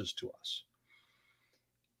promises to us?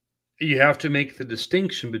 You have to make the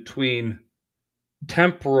distinction between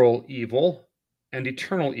temporal evil and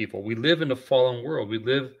eternal evil. We live in a fallen world. We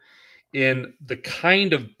live in the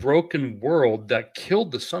kind of broken world that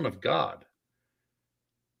killed the Son of God.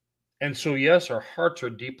 And so, yes, our hearts are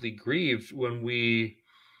deeply grieved when we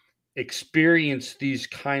experience these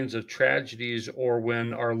kinds of tragedies, or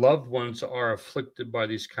when our loved ones are afflicted by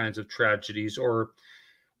these kinds of tragedies, or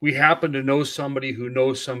we happen to know somebody who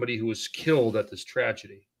knows somebody who was killed at this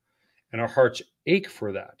tragedy, and our hearts ache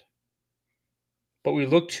for that. But we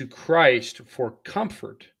look to Christ for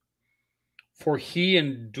comfort, for he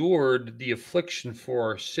endured the affliction for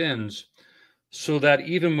our sins, so that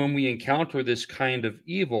even when we encounter this kind of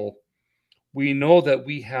evil, we know that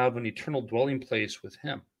we have an eternal dwelling place with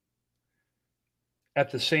him.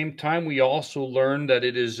 At the same time, we also learn that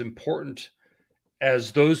it is important,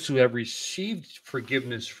 as those who have received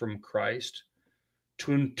forgiveness from Christ,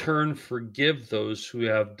 to in turn forgive those who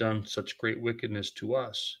have done such great wickedness to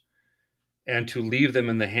us, and to leave them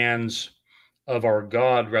in the hands of our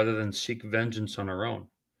God rather than seek vengeance on our own.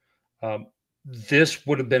 This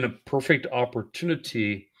would have been a perfect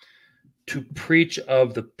opportunity to preach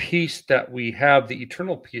of the peace that we have, the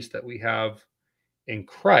eternal peace that we have in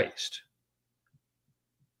Christ.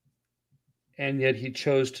 And yet he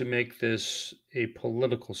chose to make this a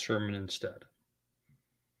political sermon instead.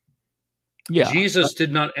 Yeah. Jesus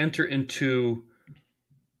did not enter into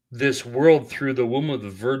this world through the womb of the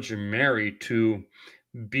Virgin Mary to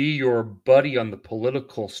be your buddy on the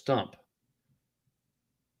political stump.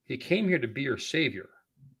 He came here to be your Savior.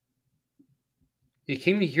 He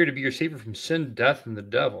came here to be your Savior from sin, death, and the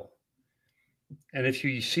devil. And if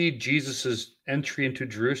you see Jesus's entry into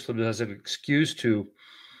Jerusalem as an excuse to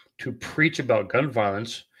preach about gun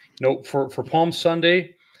violence, for Palm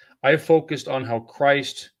Sunday, I focused on how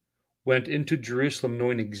Christ went into Jerusalem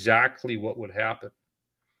knowing exactly what would happen,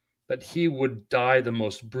 that he would die the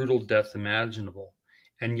most brutal death imaginable,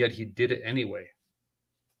 and yet he did it anyway.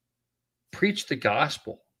 Preach the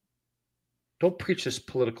gospel. Don't preach this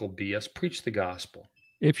political BS. Preach the gospel.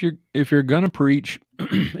 If you're gonna preach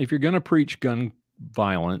if you're gonna preach gun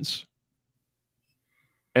violence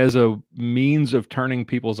as a means of turning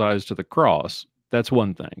people's eyes to the cross, that's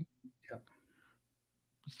one thing. Yeah.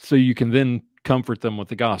 So you can then comfort them with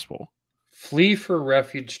the gospel. Flee for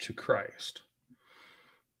refuge to Christ.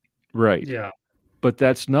 Right. Yeah. But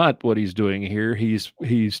that's not what he's doing here. He's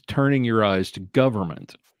turning your eyes to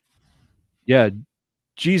government. Yeah,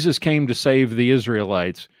 Jesus came to save the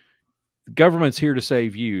Israelites. The government's here to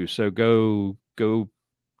save you. So go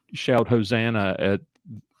shout Hosanna at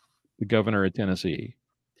the governor of Tennessee.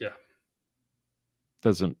 Yeah.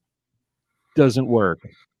 Doesn't work.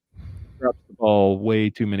 Drops the ball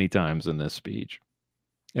way too many times in this speech.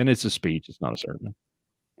 And it's a speech, it's not a sermon.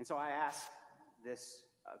 And so I ask this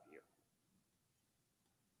of you.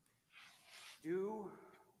 Do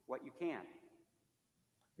what you can.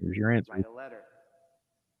 Here's your answer. Write a letter.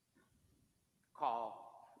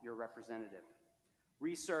 Call your representative.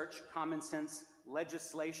 Research common sense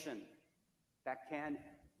legislation that can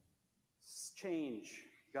change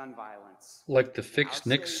gun violence. Like the Fix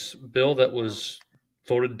Nix bill that was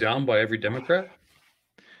voted down by every Democrat?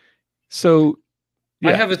 So yeah.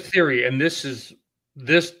 I have a theory, and this is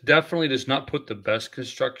this definitely does not put the best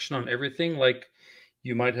construction on everything, like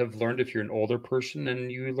you might have learned if you're an older person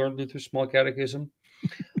and you learned Luther's Small Catechism.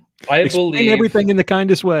 I Explain believe everything in the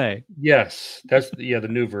kindest way. Yes, that's the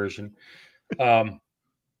new version.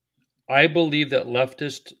 I believe that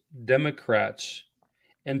leftist Democrats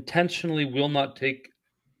intentionally will not take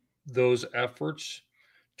those efforts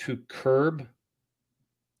to curb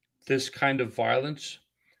this kind of violence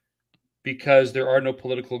because there are no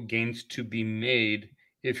political gains to be made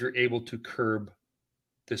if you're able to curb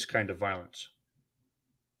this kind of violence.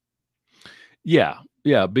 Yeah,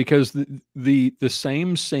 yeah, because the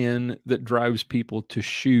same sin that drives people to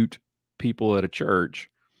shoot people at a church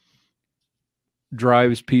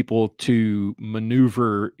drives people to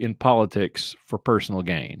maneuver in politics for personal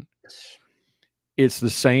gain. It's the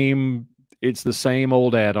same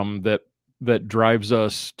old Adam that drives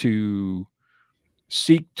us to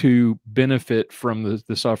seek to benefit from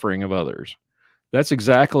the suffering of others. That's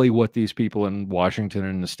exactly what these people in Washington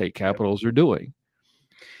and the state capitals are doing.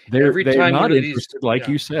 They're not interested, like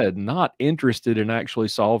you said, not interested in actually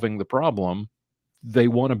solving the problem. They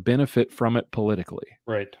want to benefit from it politically.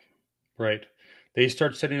 Right. They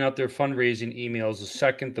start sending out their fundraising emails the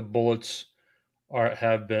second the bullets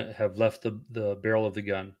have left the barrel of the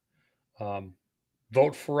gun.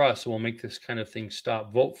 Vote for us and we'll make this kind of thing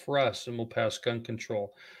stop. Vote for us and we'll pass gun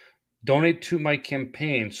control. Donate to my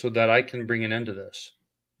campaign so that I can bring an end to this.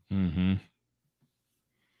 Mm-hmm.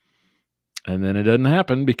 And then it doesn't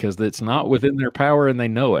happen because it's not within their power and they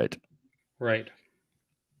know it. Right.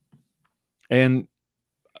 And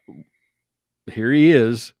here he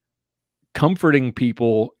is comforting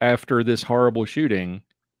people after this horrible shooting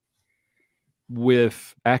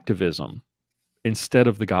with activism instead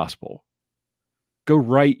of the gospel. Go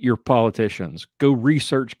write your politicians. Go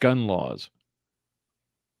research gun laws.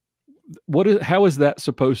 How is that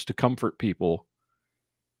supposed to comfort people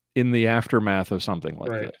in the aftermath of something like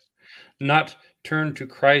this? Not turn to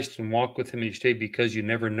Christ and walk with him each day because you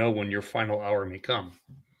never know when your final hour may come.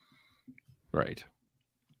 Right.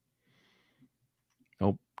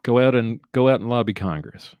 Oh, go out and lobby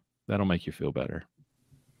Congress. That'll make you feel better.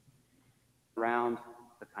 Around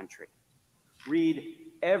the country. Read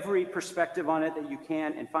every perspective on it that you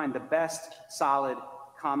can and find the best, solid,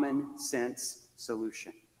 common sense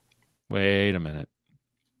solution. Wait a minute.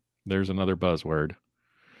 There's another buzzword.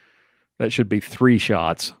 That should be 3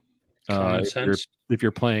 shots. Common sense. If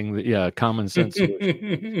you're playing the common sense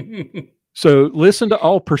solution. So listen to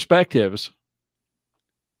all perspectives,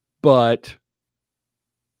 but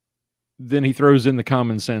then he throws in the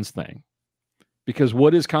common sense thing. Because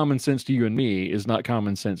what is common sense to you and me is not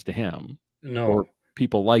common sense to him. No. Or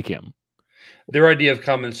people like him. Their idea of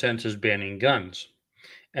common sense is banning guns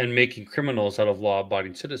and making criminals out of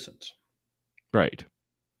law-abiding citizens. Right.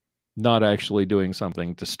 Not actually doing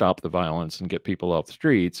something to stop the violence and get people off the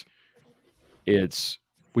streets. It's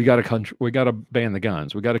we got to ban the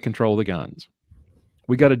guns. We got to control the guns.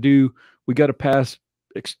 We got to pass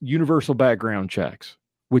universal background checks,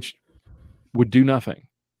 which would do nothing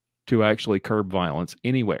to actually curb violence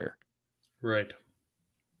anywhere. Right.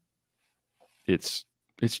 It's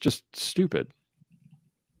just stupid.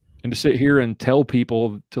 And to sit here and tell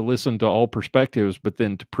people to listen to all perspectives, but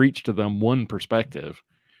then to preach to them one perspective.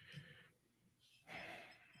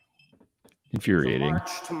 Infuriating.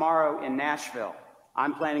 March tomorrow in Nashville.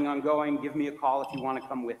 I'm planning on going. Give me a call if you want to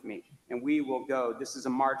come with me. And we will go. This is a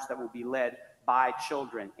march that will be led by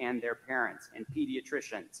children and their parents and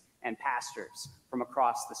pediatricians and pastors from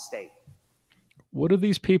across the state. What do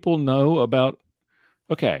these people know about?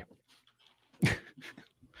 Okay.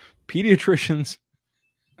 Pediatricians.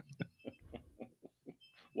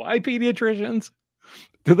 Why pediatricians?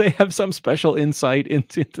 Do they have some special insight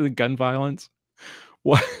into the gun violence?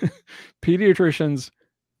 What pediatricians,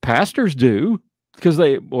 pastors do because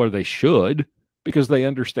they should, because they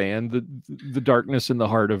understand the darkness in the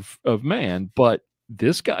heart of man. But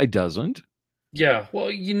this guy doesn't. Yeah. Well,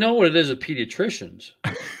 you know what it is with pediatricians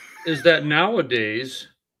is that nowadays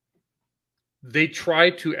they try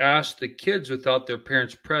to ask the kids without their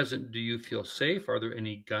parents present, do you feel safe? Are there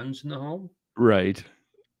any guns in the home? Right.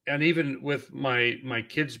 And even with my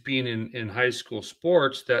kids being in high school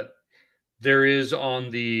sports, that there is on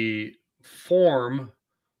the form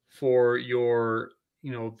for your,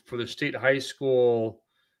 for the state high school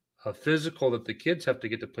physical that the kids have to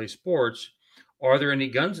get to play sports, are there any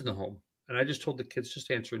guns in the home? And I just told the kids,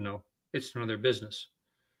 just answer no. It's none of their business.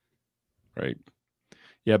 Right.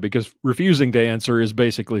 Yeah, because refusing to answer is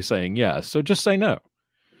basically saying yes. So just say no.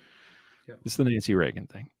 Yeah. It's the Nancy Reagan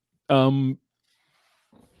thing.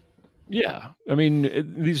 Yeah. I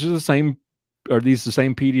mean, these are the same are these the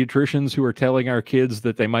same pediatricians who are telling our kids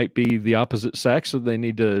that they might be the opposite sex, so they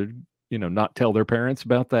need to, not tell their parents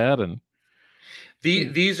about that? And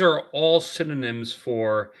These are all synonyms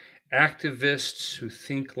for activists who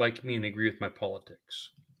think like me and agree with my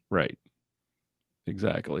politics. right,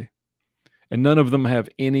 exactly. And none of them have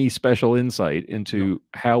any special insight into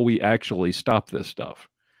how we actually stop this stuff.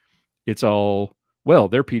 It's all, well,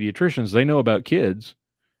 they're pediatricians. They know about kids.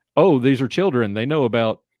 Oh, these are children. They know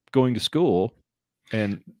about going to school.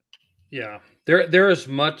 And yeah, they're as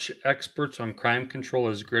much experts on crime control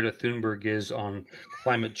as Greta Thunberg is on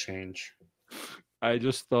climate change. I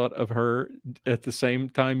just thought of her at the same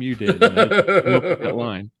time you did. And I came up with that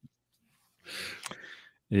line.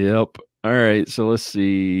 Yep. All right. So let's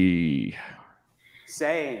see.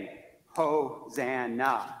 Saying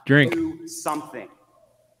Hosanna. Drink. Do something.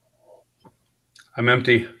 I'm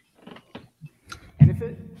empty. And if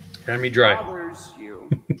it Hand me dry. bothers you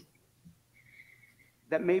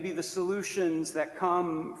that maybe the solutions that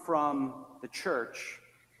come from the church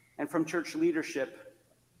and from church leadership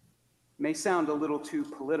may sound a little too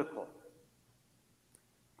political,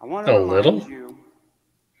 I want to remind you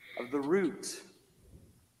of the root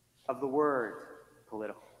of the word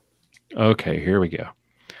political. Okay, here we go.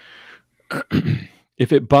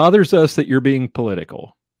 If it bothers us that you're being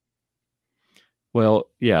political, well,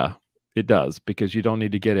 yeah, it does, because you don't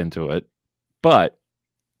need to get into it. But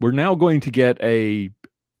we're now going to get a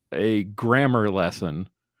grammar lesson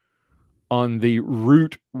on the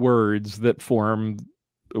root words that form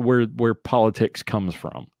where politics comes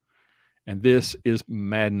from. And this is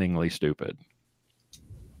maddeningly stupid.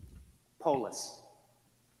 Polis,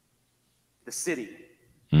 the city.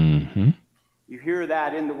 Mm-hmm. You hear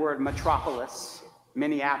that in the word metropolis,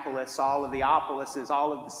 Minneapolis, all of the opolises,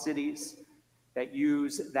 all of the cities that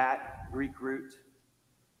use that Greek root.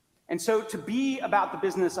 And so to be about the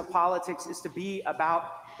business of politics is to be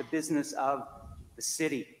about the business of the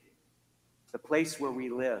city, the place where we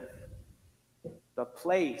live, the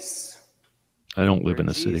place I don't live in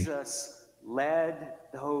a city. Jesus led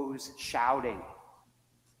those shouting,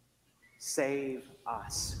 "Save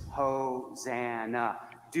us, Hosanna."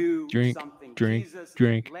 Do something. Jesus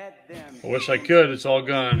led them. I wish I could. It's all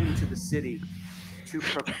gone. Into the city to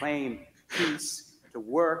proclaim peace, to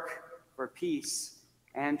work for peace,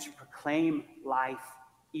 and to proclaim life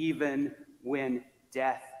even when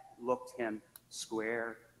death looked him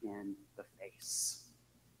square in the face.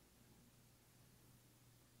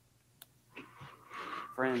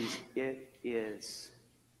 Friends, it is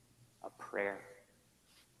a prayer.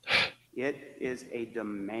 It is a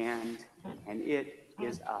demand, and it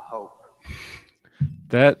is a hope.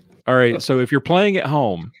 All right, so if you're playing at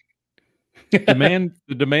home, the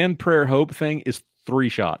demand prayer hope thing is 3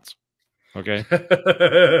 shots. Okay?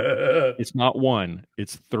 It's not 1,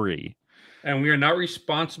 it's 3. And we are not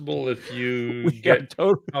responsible if you get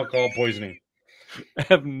alcohol poisoning. I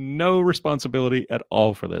have no responsibility at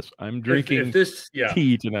all for this. I'm drinking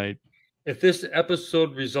tea tonight. If this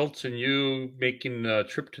episode results in you making a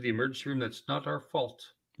trip to the emergency room, that's not our fault.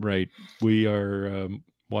 Right. We are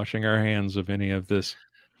washing our hands of any of this.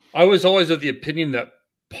 I was always of the opinion that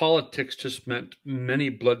politics just meant many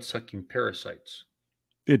blood-sucking parasites.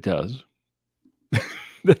 It does.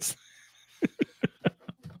 That's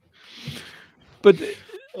but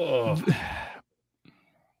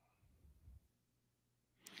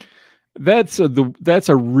that's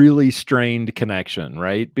a really strained connection,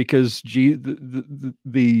 right? Because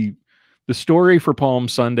the story for Palm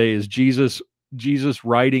Sunday is Jesus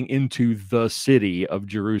riding into the city of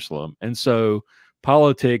Jerusalem, and so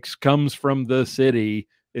politics comes from the city.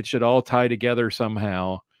 It should all tie together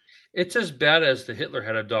somehow. It's as bad as the Hitler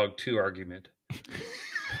had a dog too argument.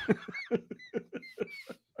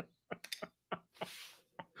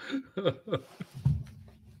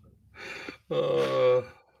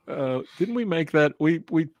 Didn't we make that? We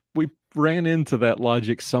ran into that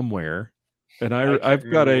logic somewhere, and I've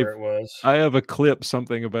got I have a clip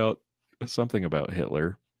something about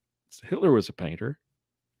Hitler. Hitler was a painter.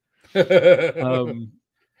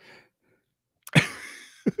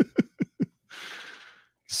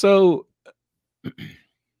 So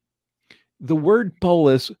the word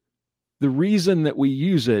polis, the reason that we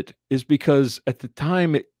use it is because at the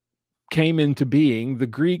time it came into being, the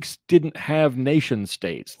Greeks didn't have nation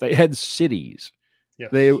states. They had cities. Yes.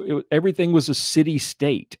 Everything was a city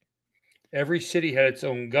state. Every city had its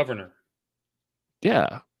own governor.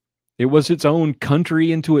 Yeah. It was its own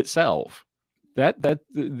country into itself.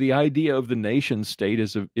 The idea of the nation state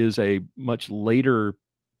is a much later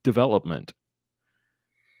development.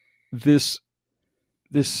 This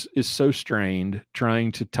is so strained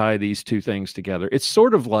trying to tie these two things together. It's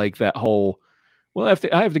sort of like that whole Well,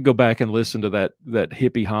 I have to go back and listen to that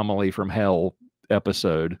hippie homily from hell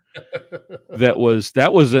episode. That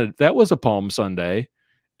was a Palm Sunday,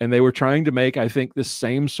 and they were trying to make, I think, the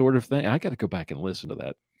same sort of thing. I got to go back and listen to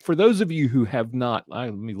that. For those of you who have not,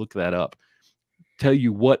 let me look that up. Tell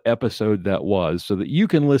you what episode that was, so that you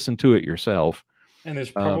can listen to it yourself. And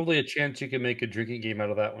there's probably a chance you can make a drinking game out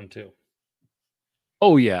of that one too.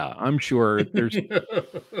 Oh yeah, I'm sure there's.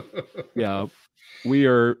 Yeah, we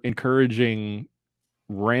are encouraging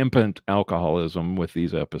rampant alcoholism with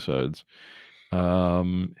these episodes.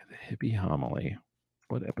 Hippie homily.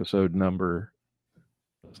 What episode number?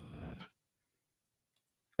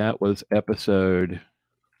 That was episode.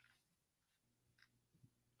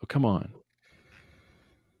 Oh, come on.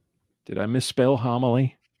 Did I misspell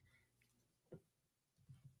homily?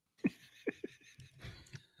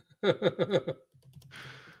 You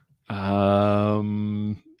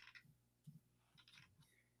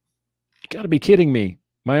got to be kidding me.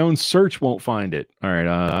 My own search won't find it. All right,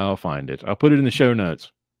 I'll find it. I'll put it in the show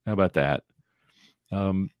notes. How about that?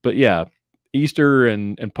 But yeah, Easter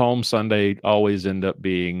and Palm Sunday always end up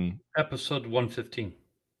being episode 115.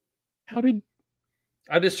 How did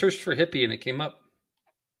I just searched for hippie and it came up?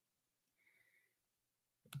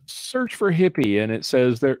 Search for hippie and it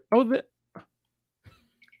says there. Oh,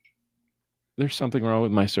 there's something wrong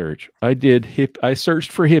with my search. I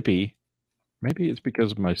searched for hippie. Maybe it's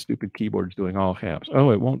because of my stupid keyboard's doing all caps.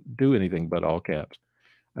 Oh, it won't do anything but all caps.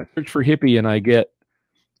 I search for hippie and I get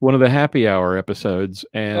one of the happy hour episodes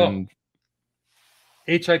and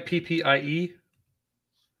HIPPIE.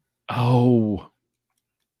 Oh,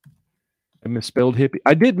 I misspelled hippie.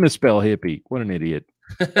 I did misspell hippie. What an idiot.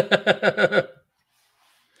 You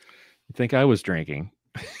think I was drinking?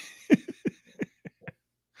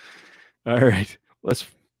 All right, let's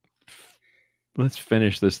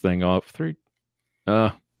finish this thing off.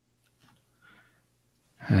 Let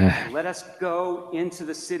us go into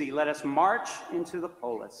the city. Let us march into the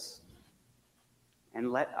polis.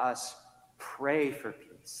 And let us pray for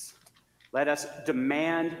peace. Let us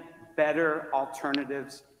demand better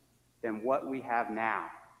alternatives than what we have now.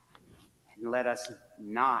 And let us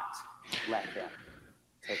not let them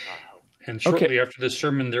take our hope. And shortly after this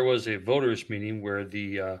sermon, there was a voters' meeting where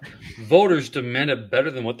the voters demanded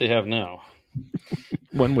better than what they have now.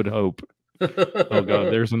 One would hope. Oh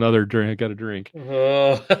God, there's another drink. I got a drink.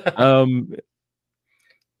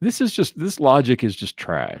 This logic is just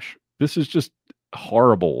trash. This is just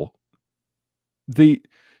horrible.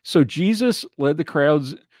 So Jesus led the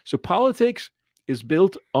crowds. So politics is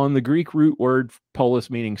built on the Greek root word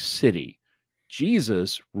polis, meaning city.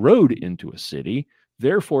 Jesus rode into a city.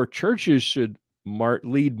 Therefore, churches should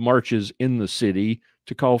lead marches in the city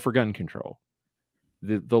to call for gun control.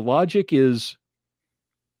 The logic is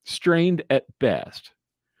strained at best.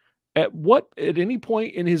 At any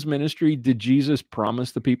point in his ministry did Jesus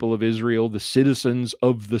promise the people of Israel, the citizens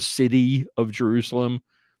of the city of Jerusalem,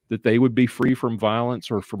 that they would be free from violence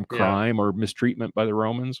or from crime or mistreatment by the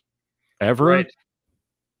Romans? Ever? Right.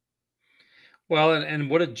 Well, and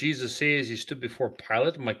what did Jesus say as he stood before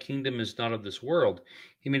Pilate? My kingdom is not of this world.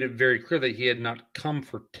 He made it very clear that he had not come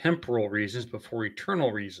for temporal reasons, but for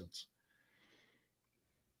eternal reasons.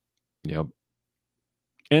 Yep.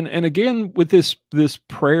 And again, with this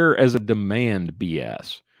prayer as a demand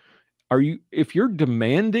BS, if you're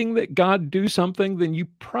demanding that God do something, then you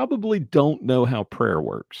probably don't know how prayer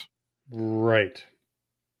works. Right.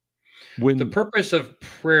 The purpose of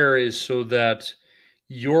prayer is so that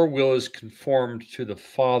your will is conformed to the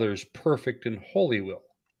Father's perfect and holy will.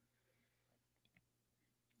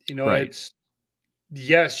 You know, right.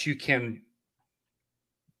 Yes, you can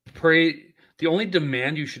pray. The only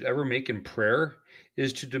demand you should ever make in prayer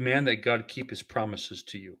is to demand that God keep his promises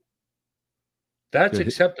to you. That's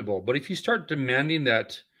acceptable. But if you start demanding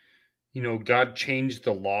that, God change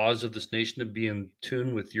the laws of this nation to be in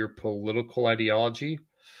tune with your political ideology,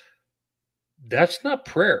 that's not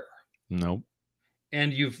prayer. No.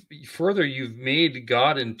 And you've made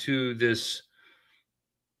God into this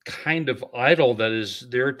kind of idol that is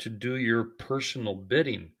there to do your personal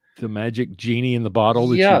bidding. The magic genie in the bottle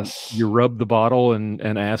that you rub the bottle and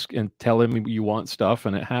ask and tell him you want stuff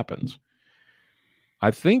and it happens.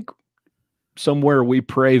 I think somewhere we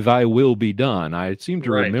pray thy will be done. I seem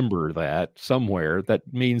to remember that somewhere.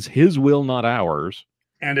 That means his will, not ours.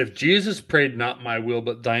 And if Jesus prayed not my will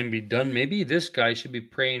but thine be done, maybe this guy should be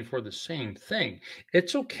praying for the same thing.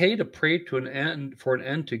 It's okay to pray for an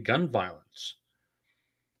end to gun violence.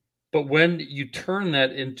 But when you turn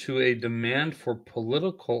that into a demand for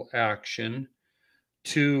political action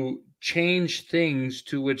to change things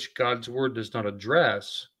to which God's word does not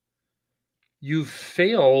address, you've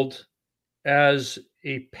failed as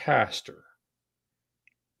a pastor.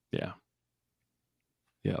 Yeah.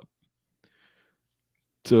 Yeah.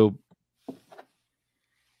 So,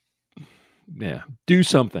 yeah, do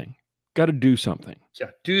something. Got to do something.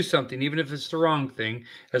 Yeah, do something, even if it's the wrong thing,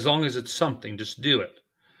 as long as it's something, just do it.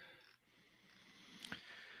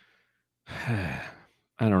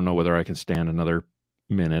 I don't know whether I can stand another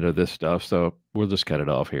minute of this stuff, so we'll just cut it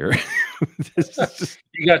off here.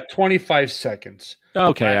 You got 25 seconds.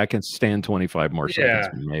 Okay, I can stand 25 more Yeah.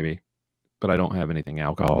 seconds, maybe. But I don't have anything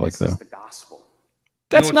alcoholic, This is though. the gospel.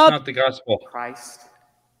 That's No, it's not the gospel. Christ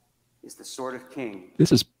is the sort of king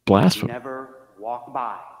This is you blasphemy. never walk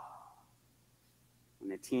by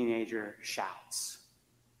when a teenager shouts,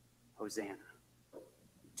 Hosanna,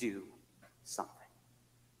 do something.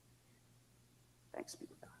 Thanks be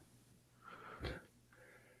to God.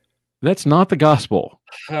 That's not the gospel.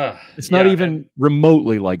 It's not even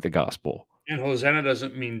remotely like the gospel. And Hosanna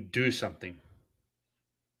doesn't mean do something.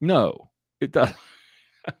 No, it does.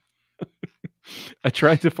 I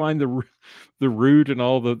tried to find the root and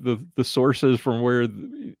all the sources from where,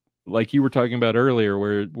 like you were talking about earlier,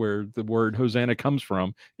 where the word Hosanna comes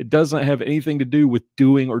from. It doesn't have anything to do with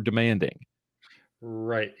doing or demanding.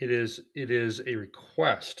 Right. It is a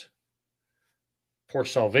request for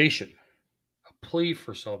salvation, a plea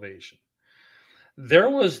for salvation. There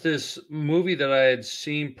was this movie that I had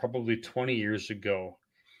seen probably 20 years ago,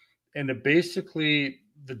 and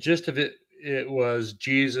the gist of it was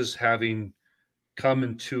Jesus having come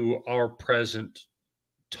into our present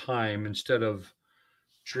time instead of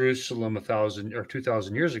Jerusalem 1,000 or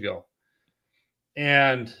 2,000 years ago.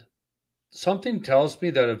 And something tells me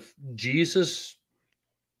that if Jesus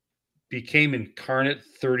became incarnate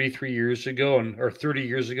 33 years ago or 30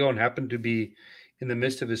 years ago and happened to be in the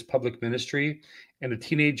midst of his public ministry, and a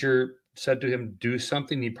teenager said to him, do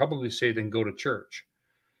something, he'd probably say, then go to church.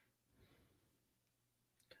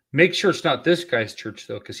 Make sure it's not this guy's church,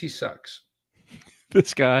 though, because he sucks.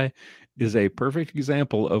 This guy is a perfect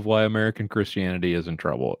example of why American Christianity is in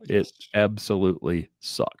trouble. It absolutely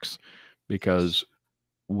sucks because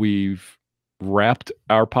we've wrapped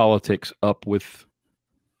our politics up with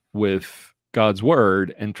God's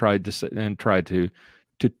word and tried to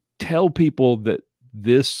tell people that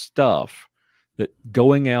this stuff, that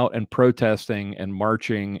going out and protesting and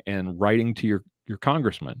marching and writing to your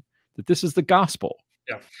congressman, that this is the gospel.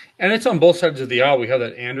 Yeah, and it's on both sides of the aisle. We have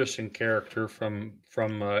that Anderson character from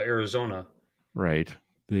Arizona, right?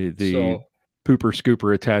 The pooper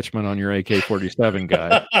scooper attachment on your AK-47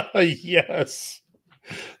 guy. Yes,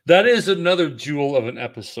 that is another jewel of an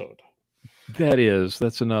episode.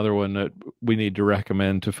 That's another one that we need to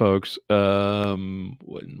recommend to folks. When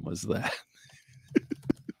was that?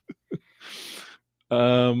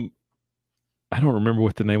 I don't remember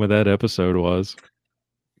what the name of that episode was.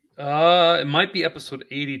 It might be episode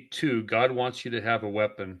 82. God wants you to have a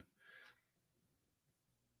weapon.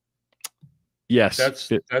 Yes,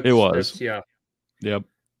 it was. Yeah. Yep.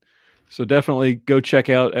 So definitely go check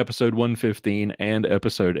out episode 115 and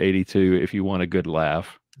episode 82 if you want a good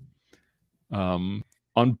laugh. On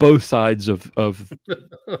both sides of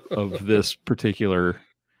this particular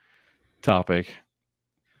topic.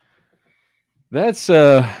 That's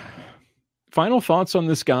final thoughts on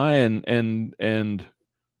this guy and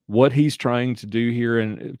what he's trying to do here,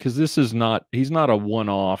 and because he's not a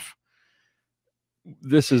one-off.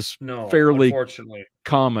 This is fairly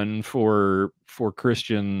common for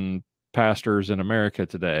Christian pastors in America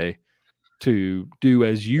today to do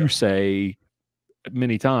as you say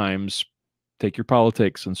many times, take your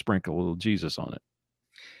politics and sprinkle a little Jesus on it.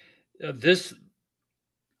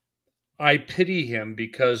 I pity him,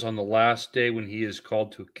 because on the last day when he is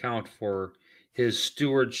called to account for his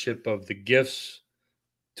stewardship of the gifts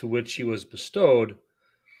to which he was bestowed,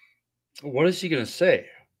 what is he going to say?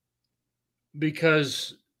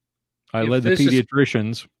 Because I led the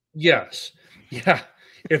pediatricians. Yes. Yeah.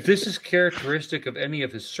 If this is characteristic of any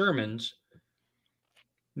of his sermons,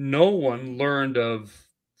 no one learned of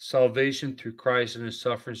salvation through Christ and his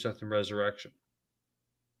suffering, death, and resurrection.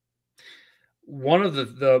 One of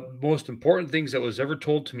the most important things that was ever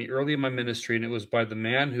told to me early in my ministry, and it was by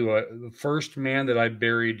the first man that I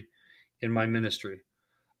buried in my ministry.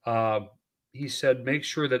 He said, make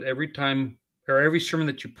sure that every time or every sermon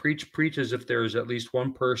that you preach as if there is at least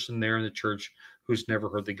one person there in the church who's never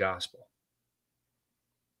heard the gospel.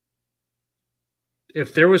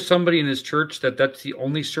 If there was somebody in his church that's the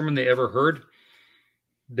only sermon they ever heard,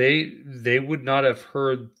 they would not have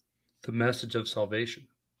heard the message of salvation,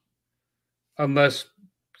 unless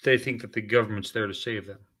they think that the government's there to save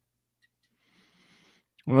them.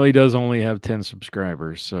 Well, he does only have 10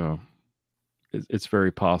 subscribers, so it's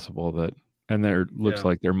very possible that And there looks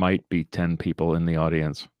like there might be 10 people in the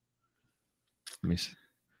audience. Let me see.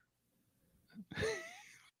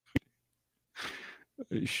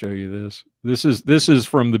 Let me show you this. This is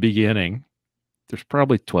from the beginning. There's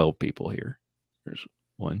probably 12 people here. There's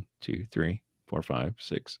 1, 2, 3, 4, 5,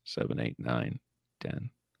 6, 7, 8, 9, 10,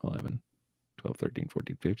 11, 12, 13,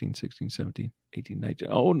 14, 15, 16, 17, 18, 19.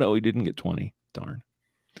 Oh, no, he didn't get 20. Darn.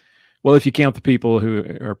 Well, if you count the people who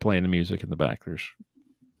are playing the music in the back, there's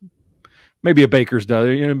maybe a baker's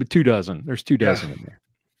dozen, 2 dozen. There's 2 dozen in there.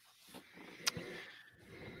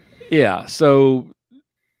 Yeah, so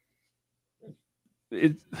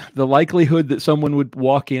the likelihood that someone would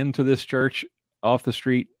walk into this church off the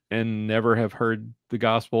street and never have heard the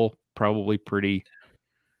gospel, probably pretty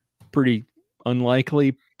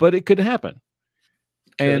unlikely, but it could happen.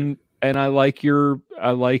 And I like that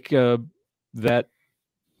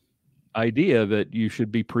idea that you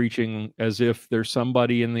should be preaching as if there's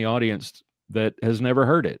somebody in the audience that has never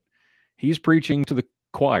heard it. He's preaching to the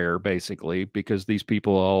choir, basically, because these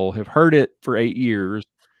people all have heard it for 8 years,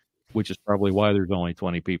 which is probably why there's only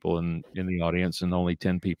 20 people in the audience and only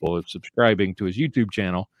 10 people are subscribing to his YouTube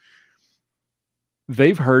channel.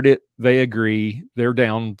 They've heard it. They agree. They're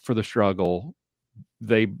down for the struggle.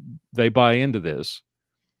 They buy into this.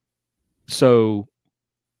 So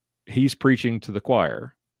he's preaching to the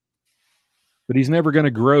choir, but he's never going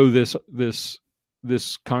to grow this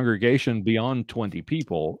congregation beyond 20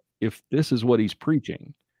 people if this is what he's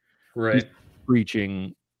preaching. Right. He's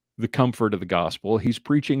preaching the comfort of the gospel. He's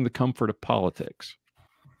preaching the comfort of politics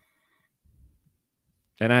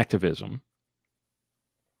and activism,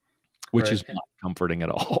 which is not comforting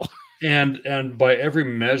at all. And by every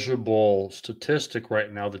measurable statistic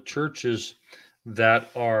right now, the churches that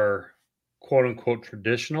are quote unquote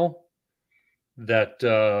traditional, that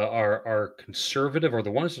are conservative, are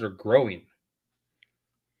the ones that are growing.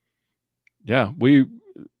 Yeah, we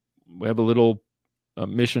have a little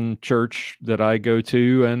mission church that I go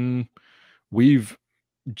to, and we've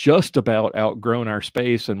just about outgrown our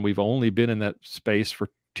space, and we've only been in that space for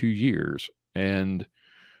 2 years, and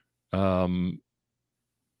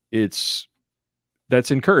that's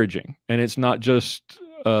encouraging. And it's not just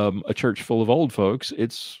a church full of old folks.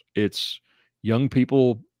 It's young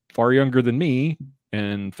people far younger than me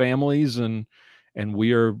and families, and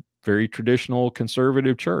we are very traditional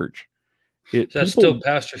conservative church. Is that still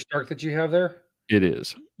Pastor Stark that you have there? It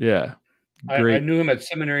is. Yeah. I knew him at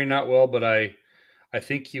seminary not well, but I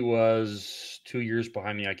think he was 2 years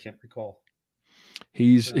behind me. I can't recall.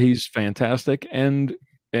 He's fantastic, and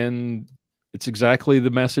it's exactly the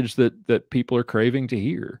message that people are craving to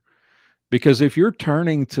hear. Because if you're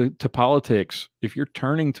turning to politics, if you're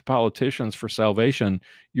turning to politicians for salvation,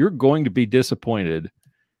 you're going to be disappointed.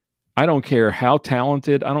 I don't care how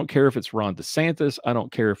talented. I don't care if it's Ron DeSantis. I don't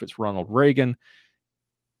care if it's Ronald Reagan.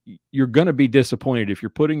 You're going to be disappointed if you're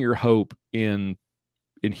putting your hope in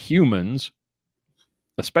humans,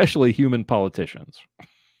 especially human politicians.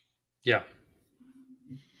 Yeah.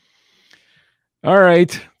 All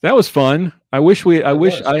right, that was fun. I wish we had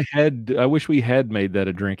made that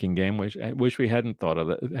a drinking game. I wish we hadn't thought of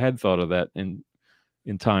that in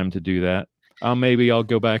time to do that. Maybe I'll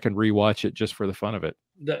go back and rewatch it just for the fun of it.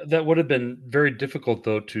 That would have been very difficult,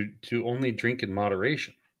 though, to only drink in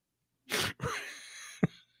moderation.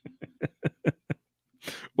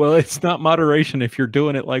 Well, it's not moderation if you're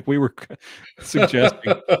doing it like we were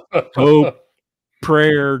suggesting. Hope,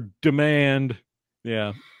 prayer, demand.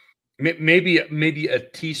 Yeah. Maybe a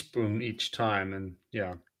teaspoon each time, and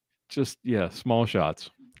small shots.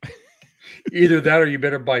 Either that, or you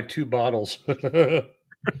better buy 2 bottles.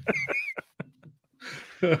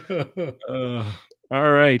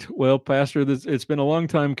 All right. Well, Pastor, it's been a long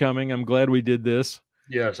time coming. I'm glad we did this.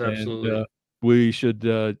 Yes, absolutely. And, we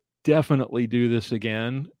should definitely do this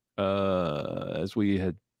again, as we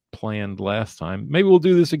had planned last time. Maybe we'll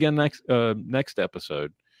do this again next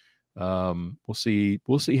episode. We'll see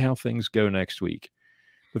how things go next week.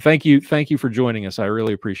 But thank you for joining us. I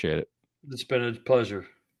really appreciate it. It's been a pleasure.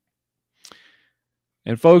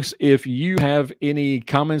 And folks, if you have any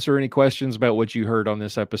comments or any questions about what you heard on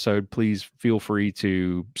this episode, please feel free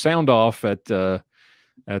to sound off at the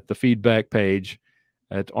feedback page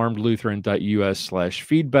at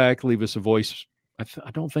armedlutheran.us/feedback. Leave us a voice.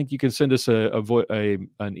 I don't think you can send us an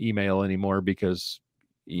email anymore, because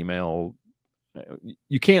email,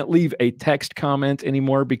 you can't leave a text comment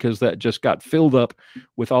anymore because that just got filled up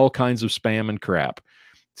with all kinds of spam and crap.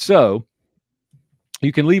 So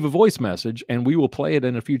you can leave a voice message and we will play it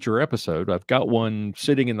in a future episode. I've got one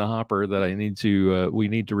sitting in the hopper that we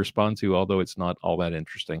need to respond to, although it's not all that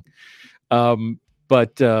interesting.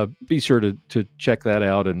 But be sure to check that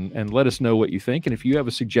out and let us know what you think. And if you have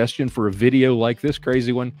a suggestion for a video like this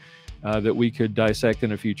crazy one that we could dissect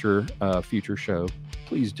in a future show,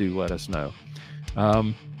 please do let us know.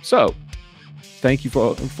 So thank you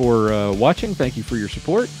for watching. Thank you for your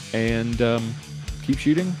support, and keep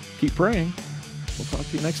shooting, keep praying. We'll talk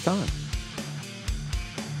to you next time.